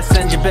over. That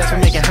send your best for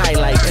making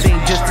highlights. It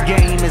ain't just a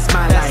game, it's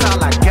my life. That's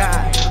all I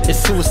got. It's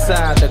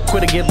suicide. The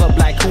quitter give up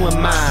like who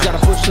am I? Gotta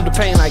push through the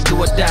pain like do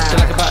or die. Feel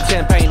like about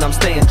 10 pain, I'm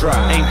staying dry.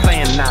 Ain't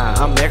playing nah,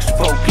 I'm extra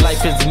focused.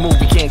 Life is a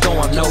movie, can't go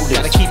unnoticed.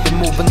 Gotta keep it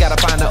moving, gotta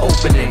find the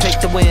opening.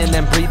 Take the win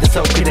and breathe it,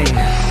 soak it in.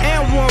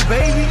 And one,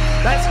 baby,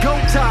 let's go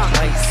time.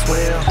 Might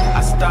swell,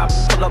 I stop,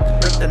 pull up,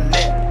 rip the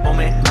net.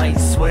 Moment, might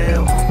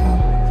swell.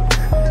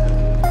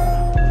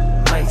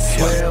 Might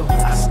swell,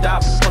 I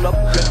stop, pull up,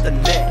 rip the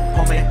net.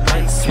 Moment,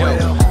 might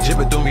swell. Jib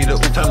it through me, the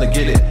time to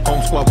get it.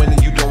 Home squad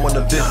winning, you don't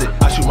wanna visit.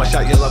 I shoot my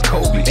shot, yell up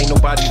Kobe. Ain't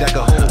nobody that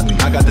can hold me.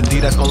 I got the D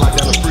that's gon' lock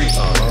down the free.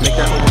 Make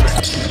that hole in the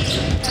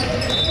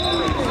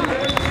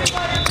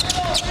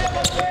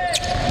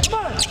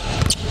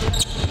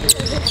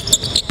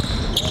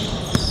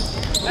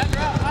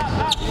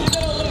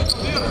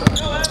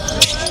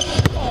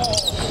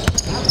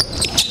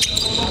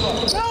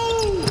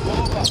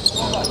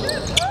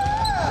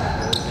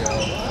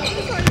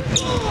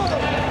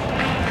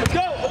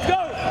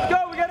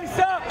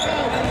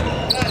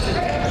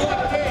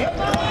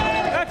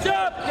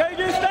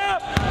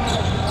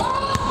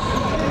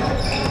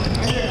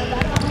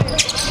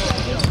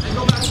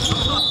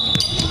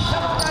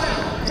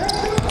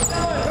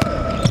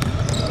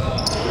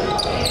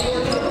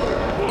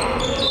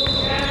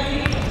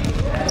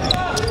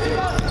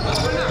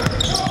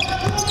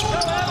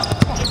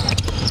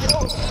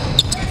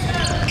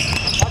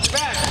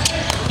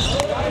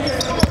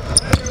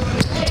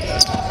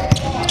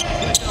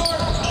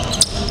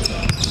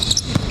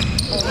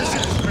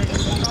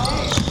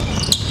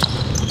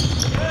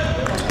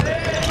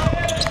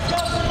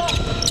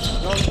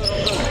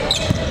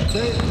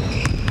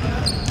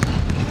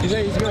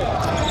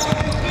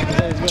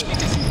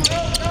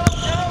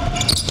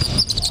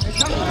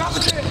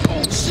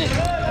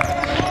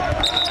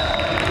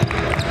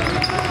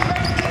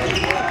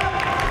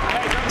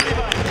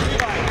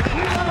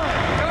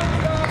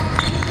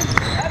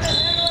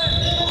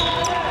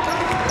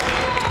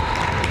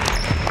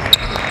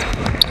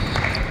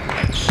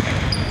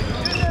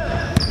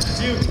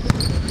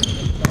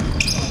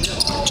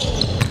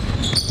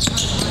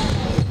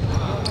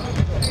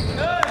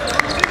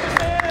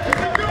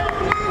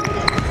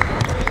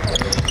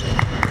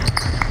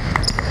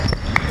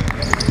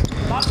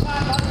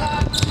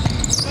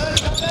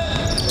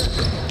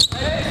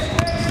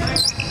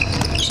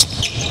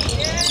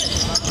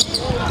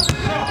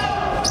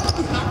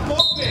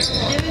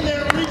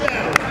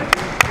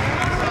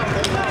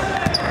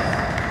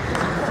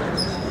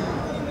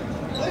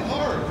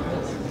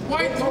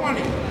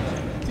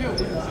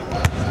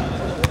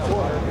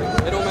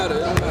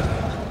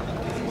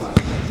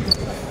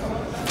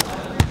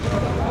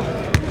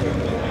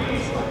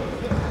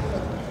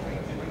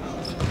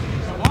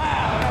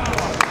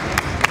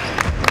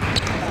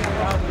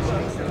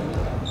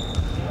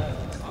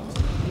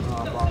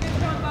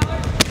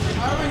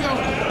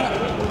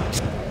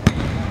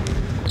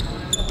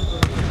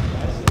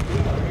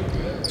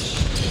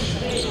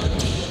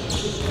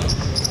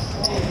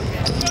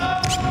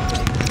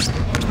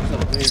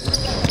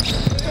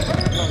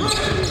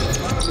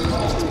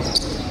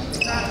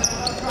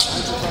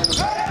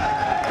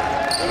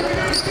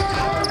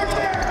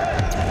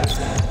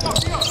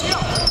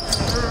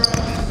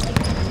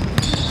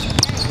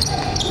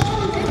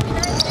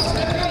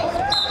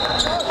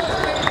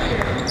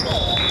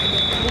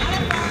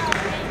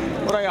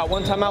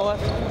One timeout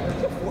left?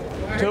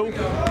 2?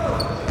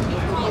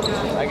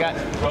 I got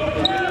it.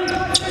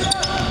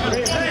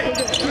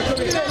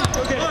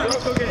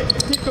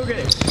 Go get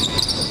it.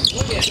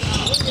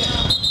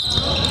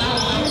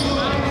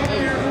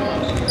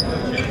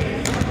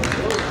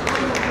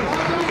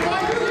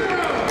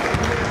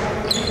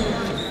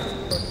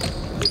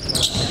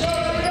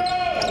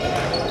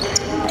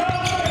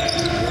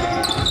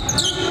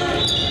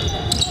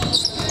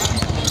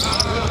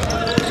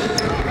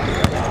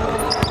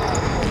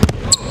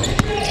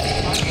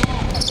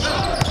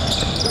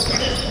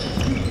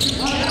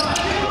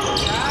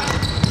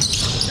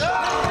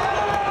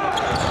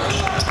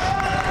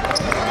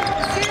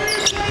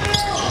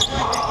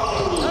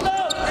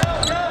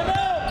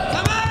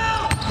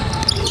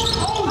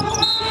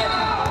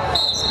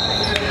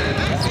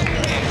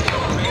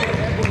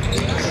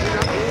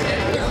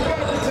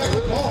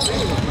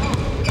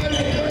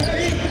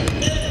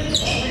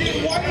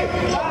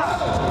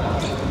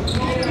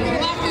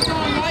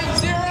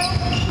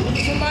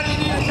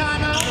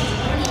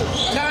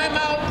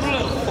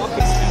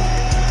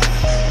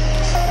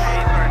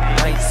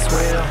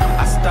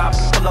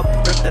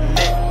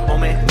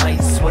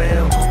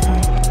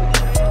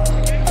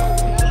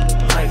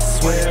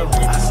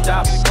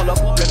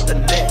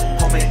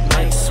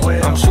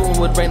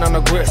 it rain on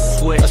the grip.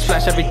 A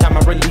splash every time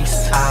I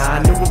release.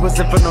 I knew it was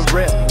it from the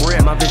rip.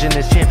 My vision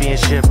is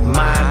championship.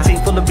 My team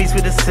full of beats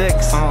with a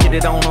 6. Get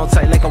it on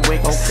tight like a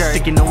wick.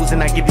 Stick your nose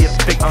and I give you a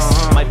fix.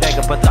 My bag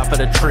up a top of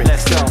the trick.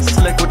 Let's go.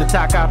 Slick with the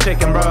tack, I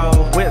pick and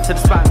roll. Whip to the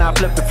spot and I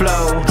flip the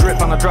flow.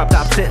 Drip on the drop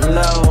top, sitting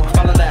low.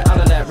 Follow that, out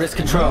of that, wrist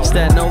control.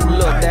 That no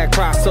look, that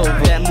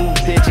crossover. That move,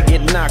 bitch, you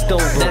get knocked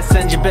over. That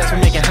sends your best for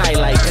making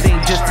highlights. It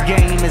ain't just a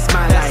game, it's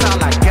my life. That's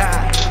all I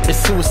got. It's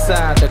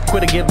suicide, the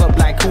quitter give up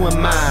like who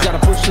am I? Gotta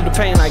push through the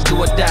pain like do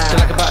or die. Feel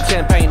like about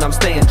champagne, I'm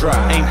staying dry.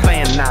 Ain't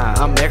playing nah,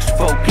 I'm extra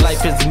focused.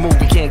 Life is a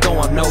movie, can't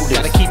go unnoticed.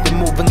 Gotta keep it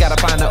moving, gotta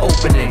find an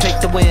opening.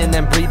 Take the win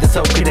and breathe it,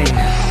 soak it in.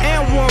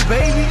 And one,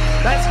 baby,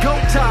 let's go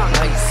time.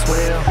 Might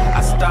swell,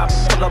 I stop,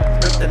 pull up,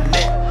 rip the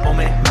net on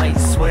me. Might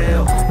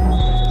swell.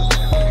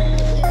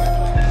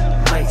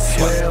 Might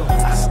swell,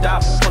 I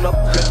stop, pull up,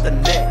 rip the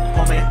net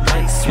on me.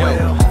 Might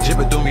swell.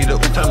 Jibber do me the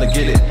ooh, time to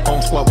get it.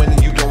 Home squad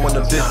winning, you don't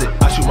wanna visit.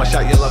 I shoot my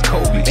shot, yellow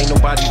Kobe. Ain't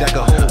nobody that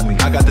can hold me.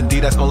 I got the D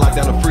that's gon' lock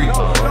down the free.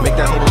 Make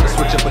that hold on the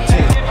switch up a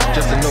team.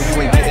 Just to know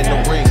you ain't getting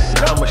no ring.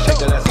 I'ma shake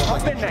that ass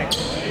off like a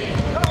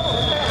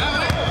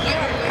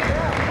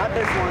Not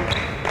this one.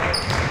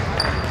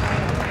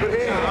 Good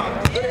head.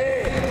 Good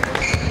head.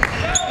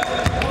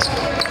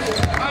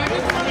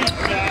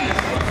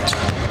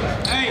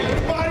 Hey,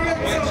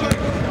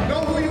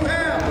 know who you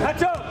have.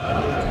 That's up.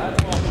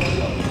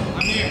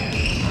 I'm here.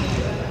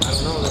 I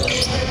don't know that.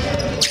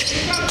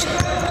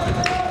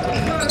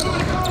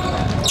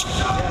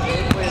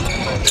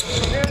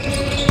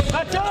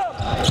 That's up.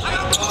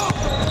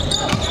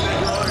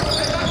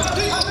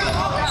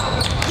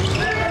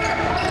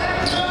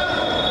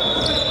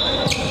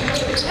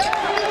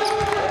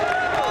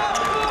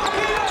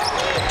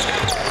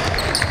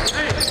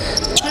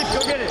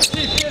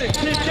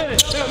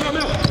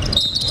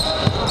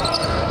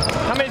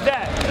 How many is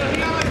that?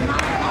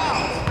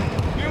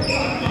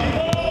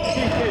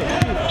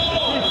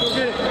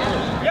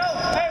 Yo,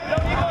 hey, we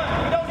don't need one.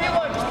 We don't need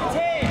one. Just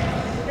contain.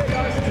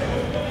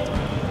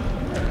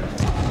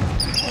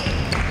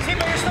 See,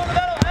 but you're still in the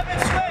middle. Evan,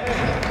 swim.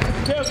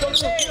 Tails, go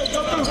through. Go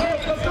through.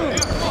 Tails, go through.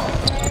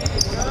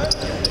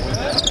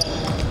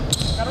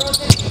 Gotta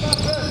rotate.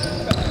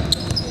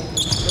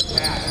 Good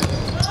pass.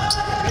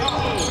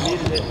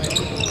 Needed it.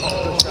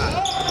 Good shot.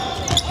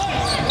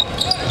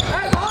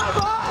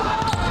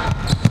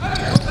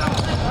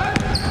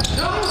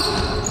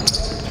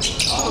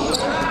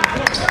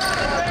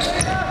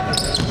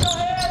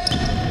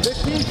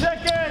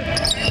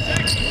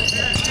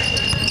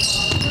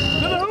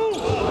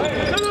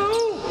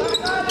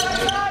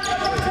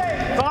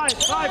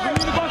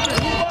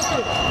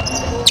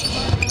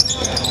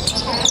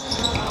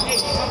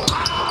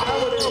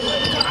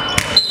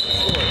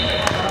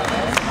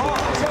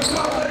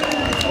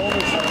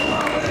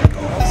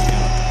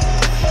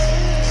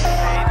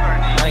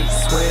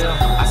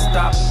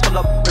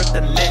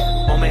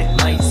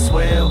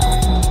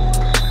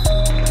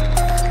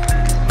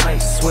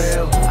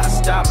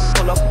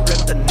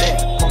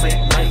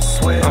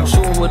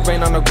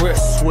 Rain on the grip,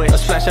 a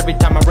splash every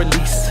time I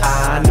release.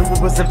 I knew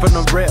it was it from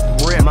the rip.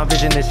 My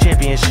vision is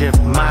championship.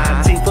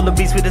 My team full of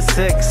beats with a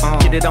 6.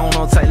 Get it on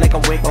tight like a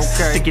wick.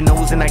 Stick your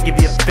nose and I give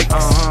you a fix.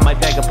 My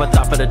bag up a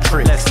top of the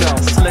trick. Let's go.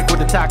 Slick with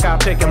the tack, I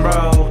pick and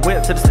roll.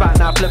 Whip to the spot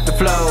and I flip the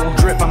flow.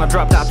 Drip on the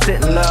drop top,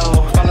 sitting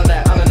low. Follow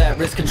that, out of that,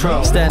 wrist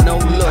control. That no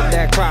look,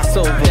 that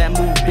crossover. That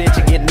move, bitch,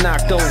 you get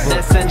knocked over.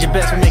 That sends your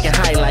best for making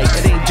highlights.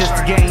 It ain't just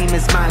a game,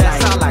 it's my life.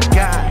 That's all I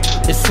got.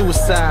 It's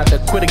suicide, the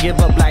quitter give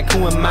up like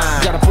who am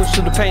I? Gotta push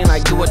through the pain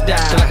like do or die.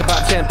 Feel like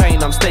about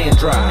champagne, I'm staying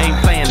dry. Ain't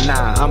playing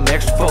nah, I'm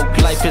extra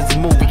focused. Life is a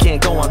movie,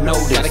 can't go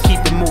unnoticed. Gotta keep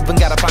it moving,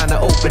 gotta find an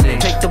opening.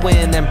 Take the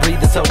win and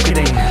breathe it, soak it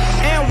in.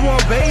 And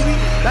one, baby,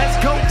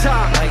 let's go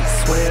time. Might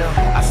swell,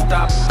 I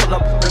stop, pull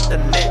up, rip the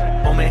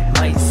net on me.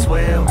 Might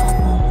swell.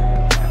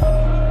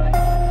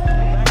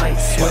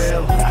 Might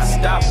swell, I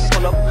stop,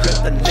 pull up,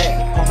 rip the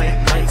net on me.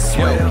 Might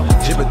swell.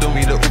 Jibber do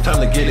me the ooh, time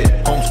to get it.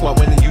 Home squad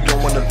winning, you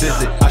don't wanna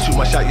visit. I shoot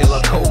my shot,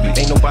 yellow Kobe.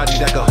 Ain't nobody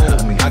that can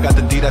hold me. I got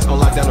the D that's gon'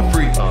 lock down the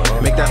free.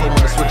 Make that hold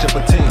on the switch up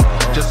a team.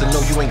 Just to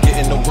know you ain't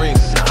getting no ring.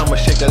 I'ma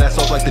shake that ass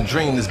off like the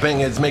dream. This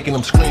banger is making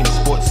them scream.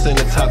 Sports in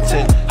the top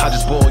 10. I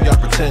just ball, y'all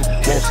pretend.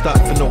 Won't stop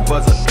for no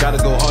buzzer. Gotta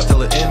go hard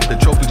till it end. The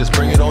trophy, just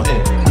bring it on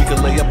in. We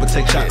can lay up and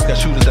take shots. Got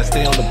shooters that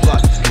stay on the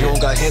block. You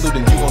don't got handled,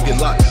 then you gon' get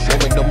locked.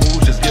 Won't make no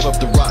moves, just give up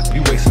the rock.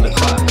 You wasting the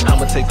clock.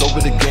 I'ma take over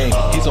the game.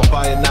 He's on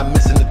fire, not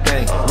missing the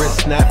thing.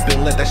 Wrist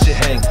snapping, let that shit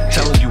hang.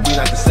 Telling you we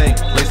not the same.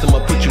 Lace them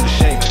up, put you to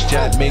shame.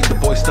 Jad made the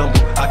boy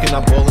stumble. I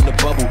cannot ball in the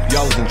bubble.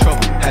 Y'all was in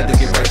trouble. Had to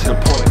get right to the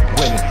point.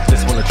 Winning.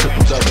 This one a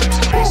triple double.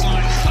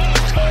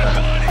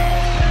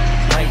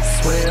 Might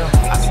swell,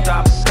 I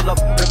stop, pull up,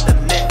 rip the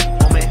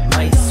net on me.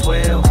 Might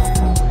swell.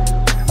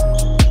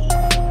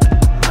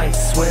 Might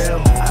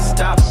swell, I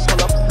stop,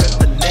 pull up, rip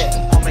the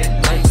net on me.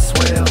 Might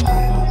swell.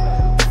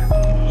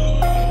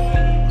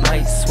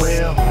 Might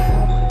swell.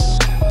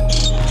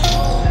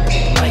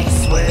 Might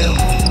swell.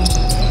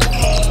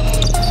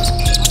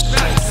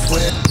 Might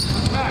swell.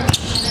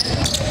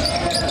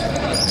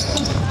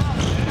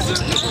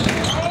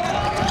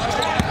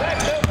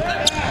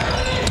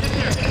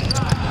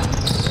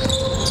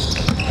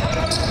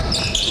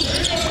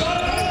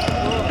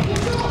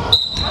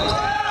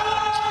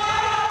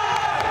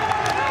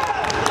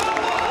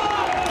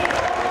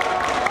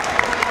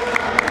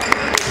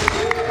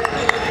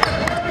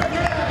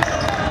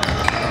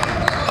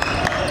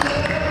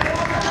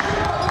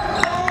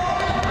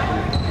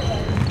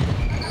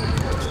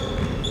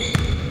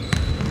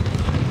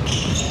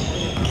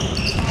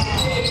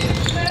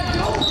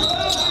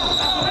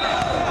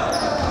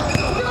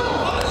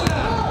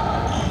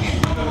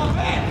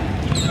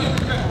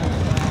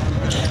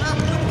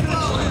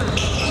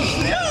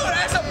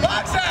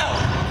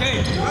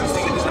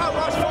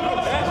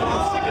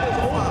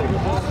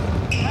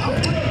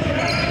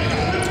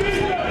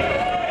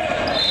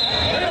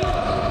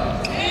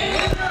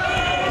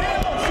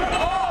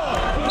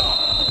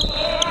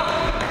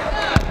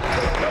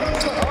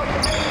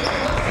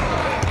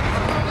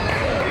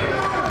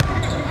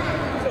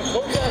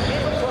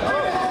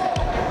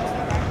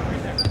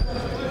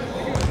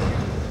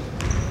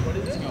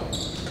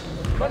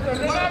 But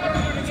they're not going to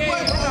do the game.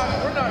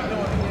 We're not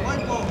doing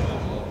it.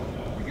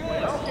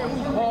 I don't care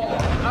who's balling.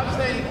 I'm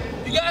saying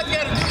you guys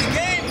got to do the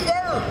game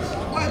first.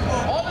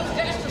 All this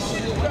extra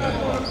shit you guys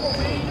doing on the court,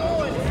 we ain't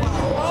doing it.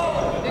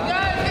 The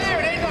guys here,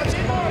 they know what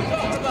I'm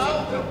talking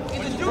about.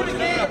 Either do the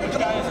game or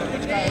don't do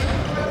the game.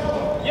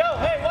 Yo,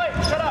 hey, wait,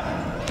 shut up.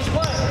 Just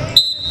play.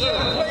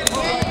 Play the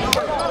game.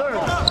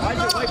 I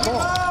just white ball.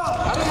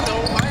 I don't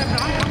know. I have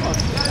not.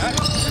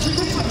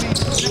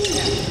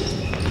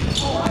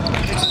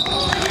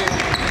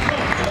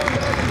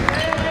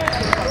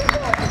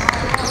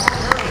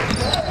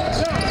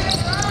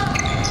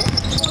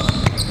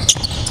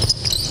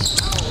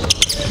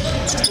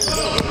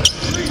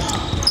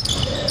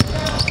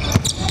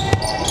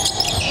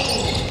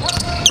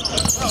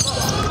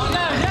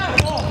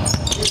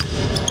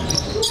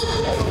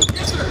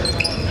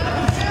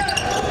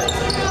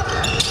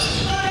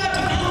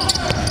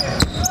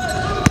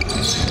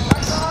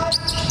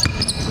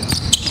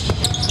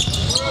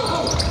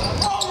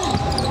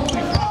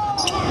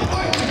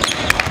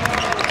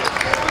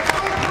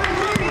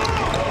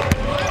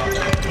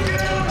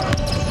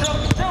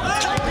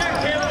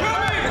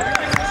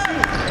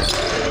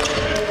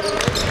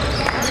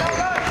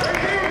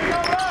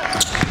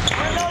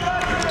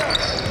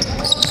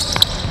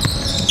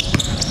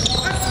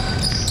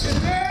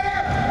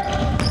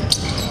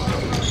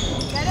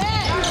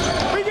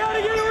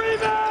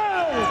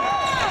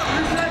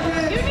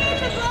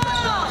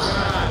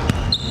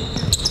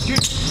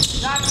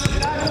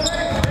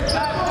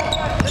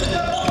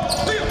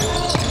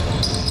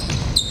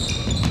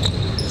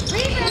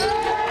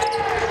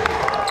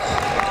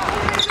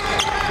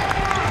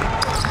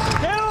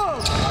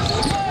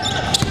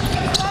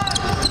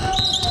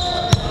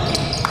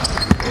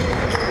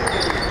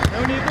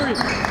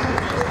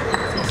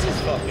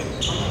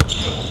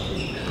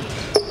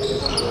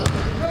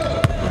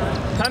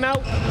 Time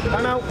out.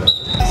 Time out.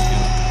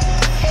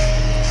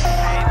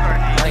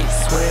 Light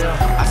swell,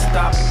 I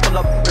stop, pull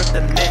up, rip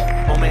the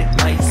net, moment,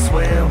 light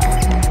swell.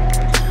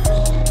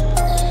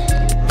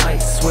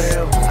 Light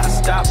swell, I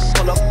stop,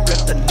 pull up,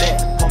 rip the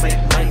net,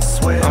 moment, light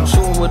swell. I'm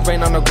sure it would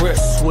rain on the grip,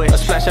 switch, a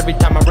splash every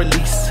time I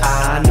release.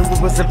 I knew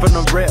it wasn't from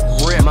the rip.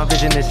 My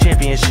vision is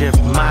championship.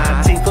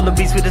 My team full of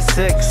beats with a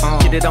 6.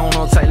 Get it on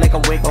tight like a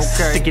wick.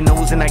 Stick your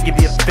nose and I give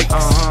you a fix.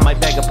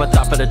 Might bag up a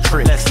top of the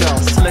trick. Let's go.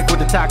 Slick with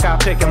the top, I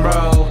pick and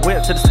roll.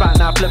 Whip to the spot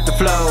and I flip the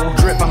flow.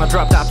 Drip on the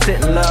drop top,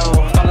 sitting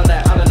low. All of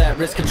that,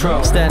 wrist control.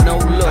 It's that no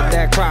look,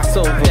 that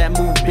crossover. That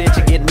move, bitch,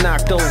 you get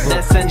knocked over.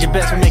 That sends your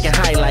best, we making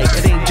highlights.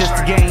 It ain't just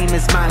a game,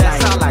 it's my life.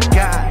 That's all I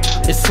got.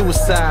 It's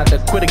suicide, the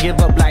quitter give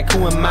up like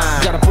who am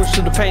I? Gotta push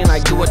through the pain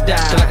like do or die.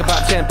 Feel like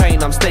about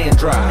champagne, I'm staying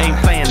dry. Ain't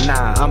playing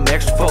nah, I'm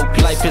extra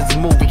focused. Life is a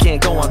movie,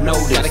 can't go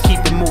unnoticed. Gotta keep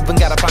it moving,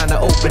 gotta find the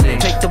opening.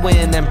 Take the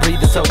win and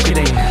breathe it, soak it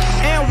in.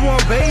 And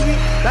one, baby,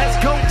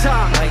 let's go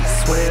time. Light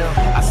swell,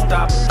 I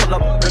stop, pull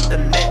up, rip the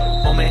net,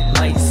 moment,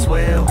 light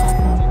swell.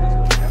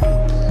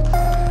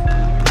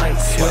 Light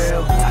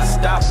swell, I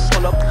stop,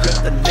 pull up,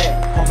 rip the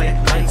net, moment,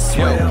 light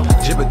swell.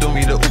 Jib it through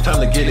me the time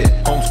to get it.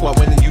 Home squad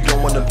winning, you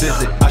don't wanna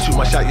visit. I shoot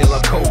my shot, yell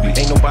like Kobe.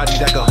 Ain't nobody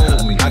that can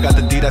hold me. I got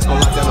the D that's gon'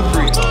 lock down the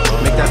free.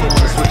 Make that one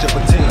wanna switch up a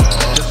team.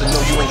 Just to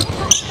know you ain't.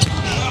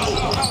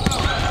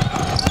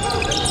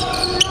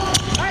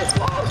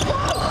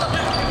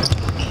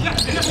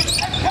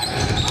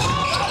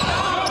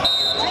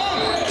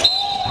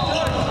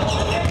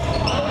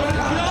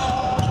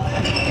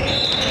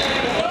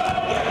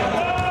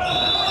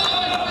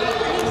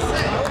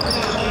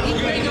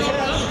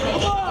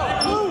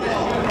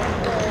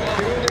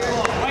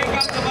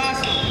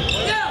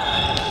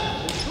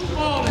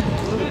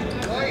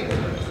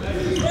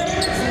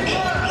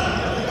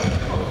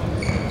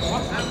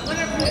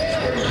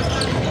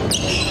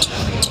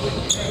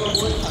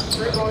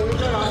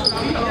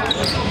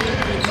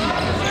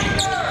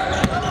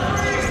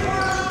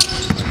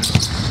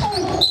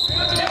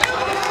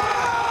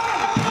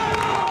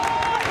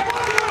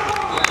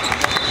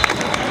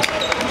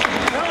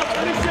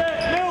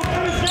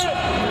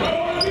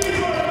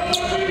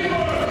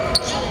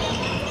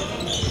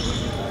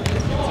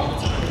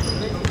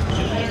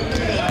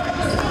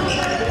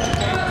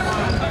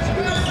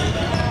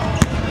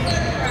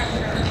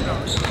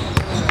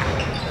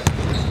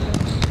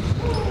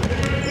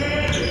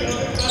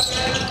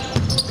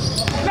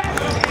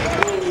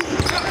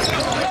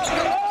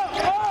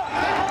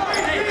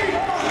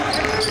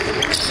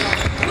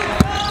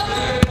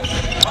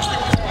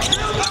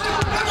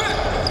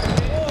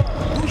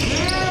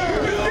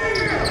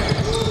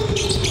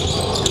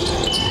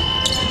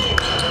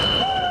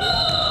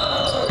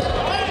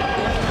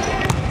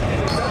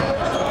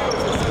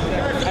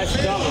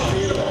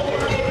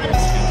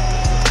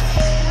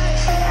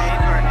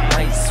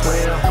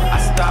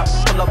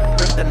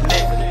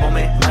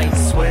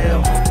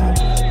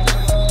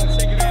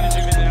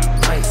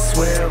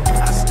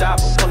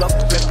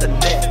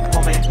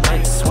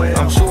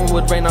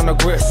 Rain on the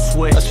grip,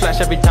 switch, a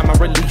splash every time I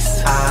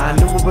release. I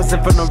knew it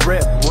wasn't from the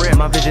rip.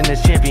 My vision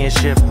is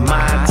championship.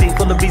 My team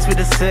full of beats with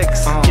a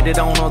 6. Get it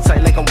on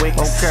tight like a wick.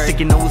 Stick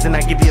your nose and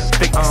I give you a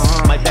fix.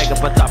 Might bag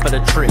up a top of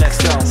the trick.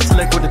 Let's go.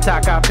 Slick with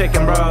talk, I pick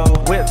and roll.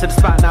 Whip to the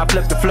spot, now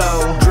flip the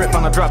flow. Drip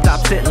on the drop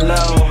top, sitting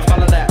low.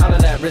 All of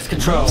that wrist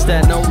control. It's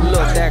that no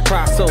look, that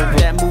crossover.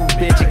 That move,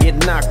 bitch, you get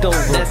knocked over.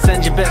 That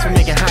sends your best, we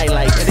making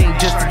highlights. It ain't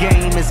just a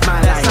game, it's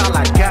my life. That's all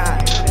I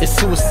got. It's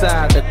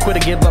suicide, the quitter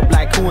give up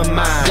like who am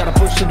I? Gotta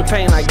push through the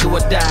pain like do or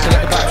die.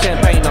 Like about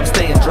champagne, I'm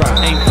staying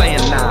dry. Ain't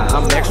playing now,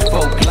 I'm extra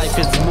focused. Life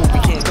is a movie,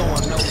 can't go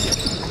unnoticed.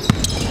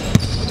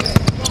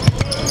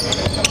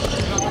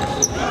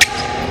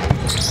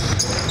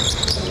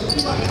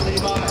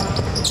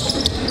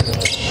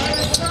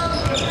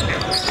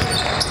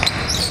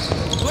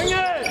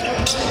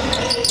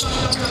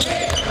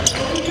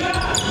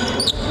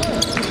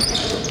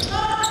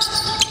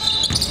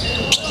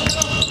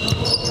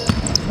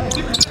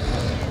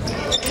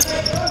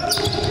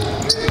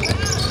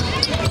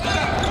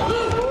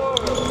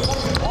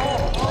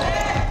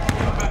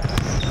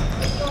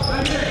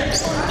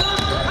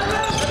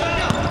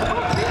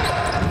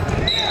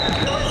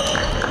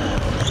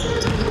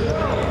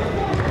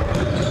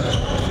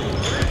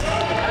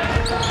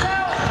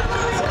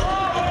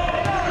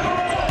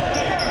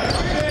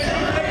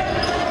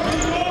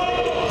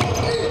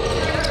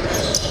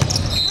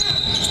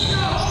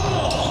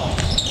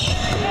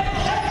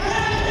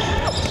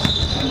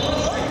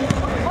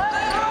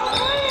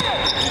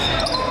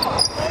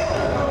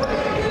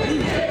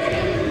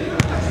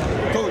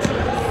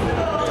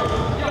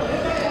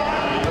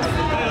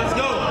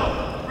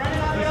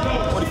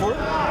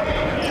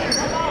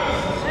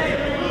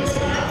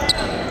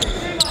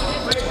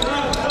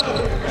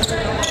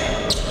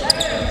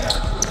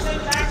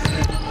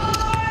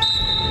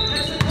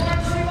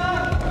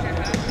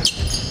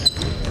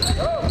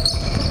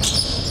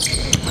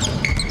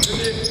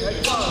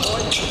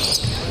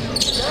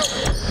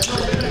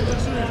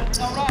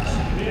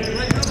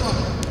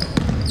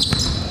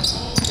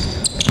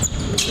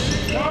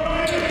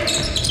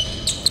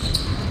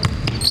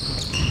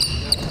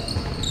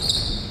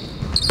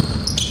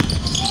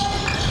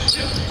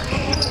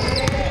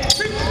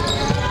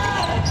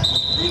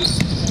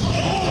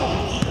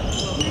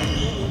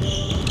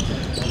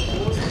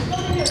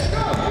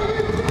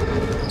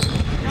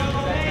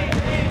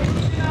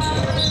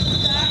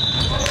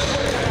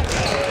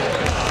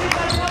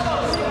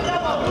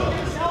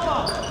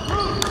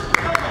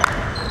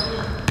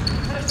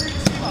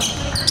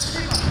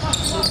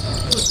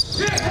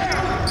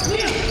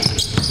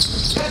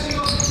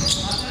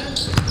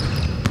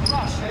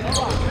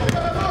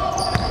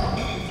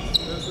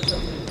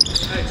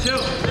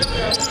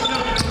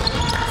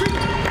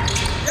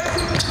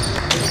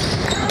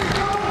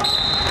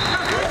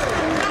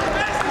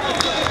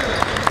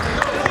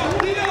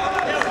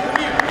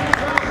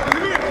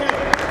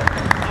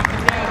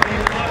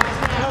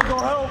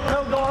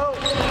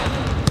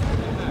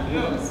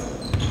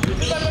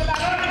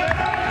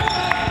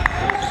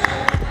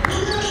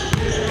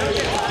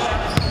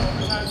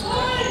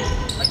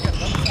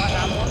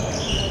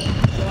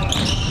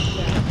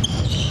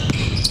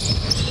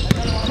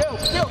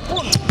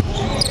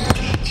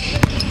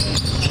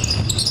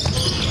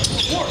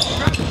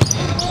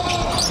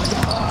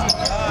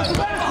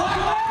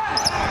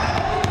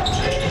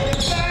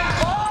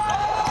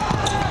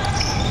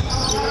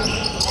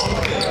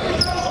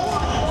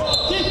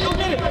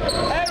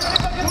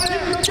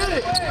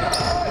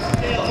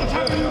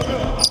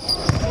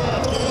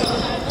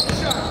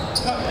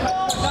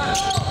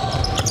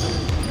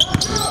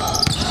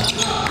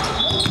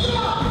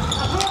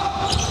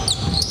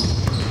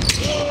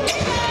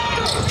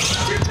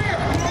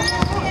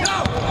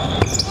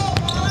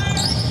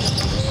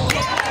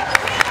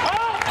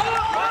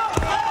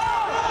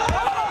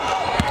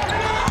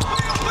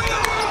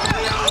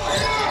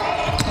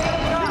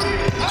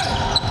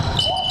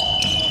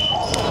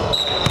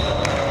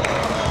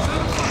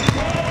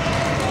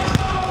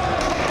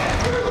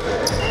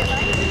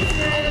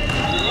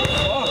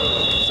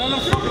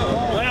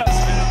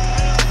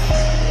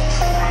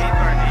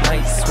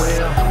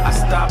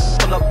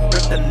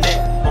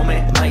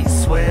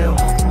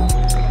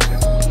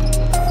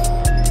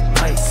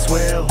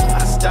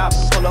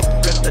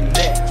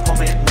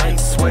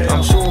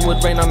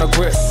 rain on the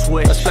grip.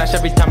 A splash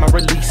every time I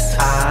release.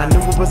 I knew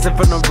it wasn't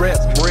from the rip.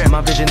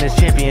 My vision is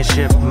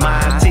championship.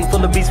 My team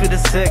full of beats with a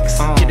 6.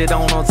 Get it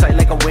on tight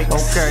like a wick.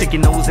 Stick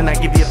your nose and I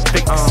give you a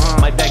fix.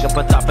 Might bag up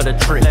a top of the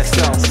trick. Let's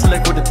go.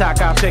 Slick with the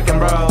talk, I pick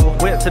and roll.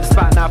 Whip to the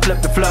spot, now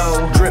flip the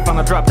flow. Drip on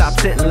the drop top,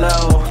 sitting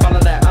low. All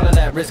of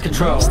that wrist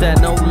control. It's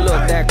that no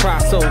look, that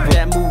crossover.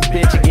 That move,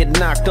 bitch, you get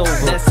knocked over.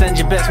 That sends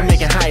your best, we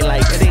making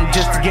highlights. It ain't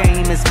just a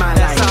game, it's my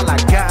life. That's all I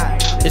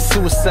got. It's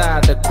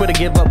suicide, the quitter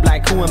give up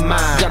like who am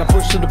I? Gotta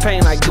push through the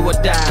pain like do or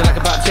die. Feel like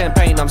about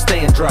champagne, I'm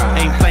staying dry.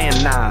 Ain't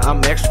playing nah,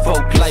 I'm extra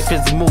focused. Life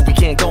is a movie,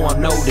 can't go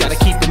unnoticed. Gotta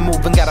keep it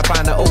moving, gotta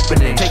find the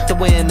opening. Take the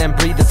win and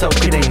breathe and soak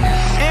it in.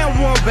 And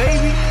one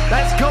baby,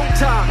 let's go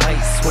time.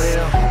 Might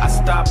swell, I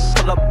stop,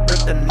 pull up,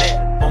 rip the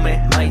net on me.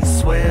 Might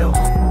swell.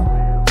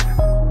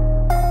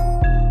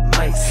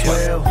 Might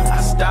swell,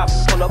 I stop,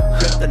 pull up,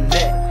 rip the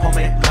net on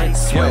me. Might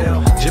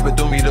swell. Jibber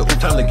do me the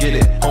time to get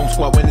it. Home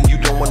squad winning, you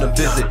don't wanna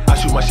visit. I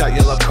shoot my shot,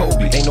 you love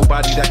Kobe. Ain't nobody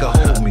nobody that can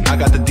hold me. I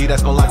got the D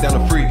that's gon' lock down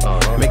the free.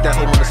 Make that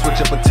hoe wanna switch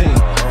up a team,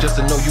 just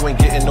to know you ain't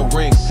getting no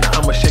ring.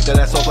 I'ma shake that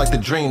ass off like the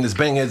dream. This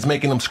bang head's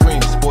making them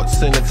scream.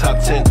 Sports in the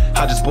top 10.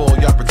 I just ball,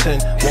 y'all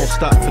pretend. Won't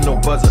stop for no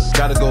buzzer.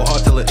 Gotta go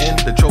hard till the end.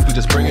 The trophy,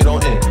 just bring it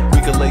on in.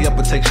 We can lay up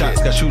and take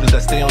shots. Got shooters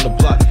that stay on the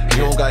block.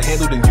 You don't got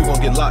handled, then you gon'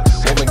 get locked.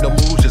 Won't make no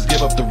moves, just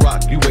give up the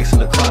rock. You wasting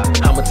the clock.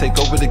 I'ma take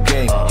over the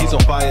game. He's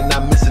on fire,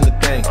 not missing the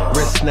thing.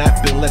 Wrist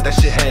snap and let that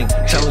shit hang.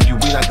 Telling you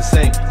we not the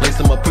same. Lace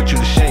him up, put you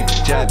to shame.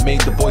 Jab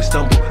made the boy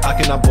stumble. I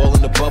cannot ball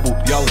in the bubble.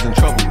 Y'all was in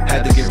trouble.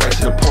 Had to get right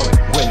to the point.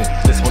 Winning.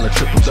 This one a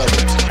triple double.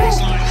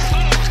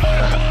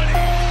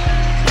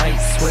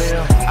 Lights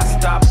swell. I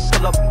stop,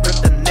 pull up.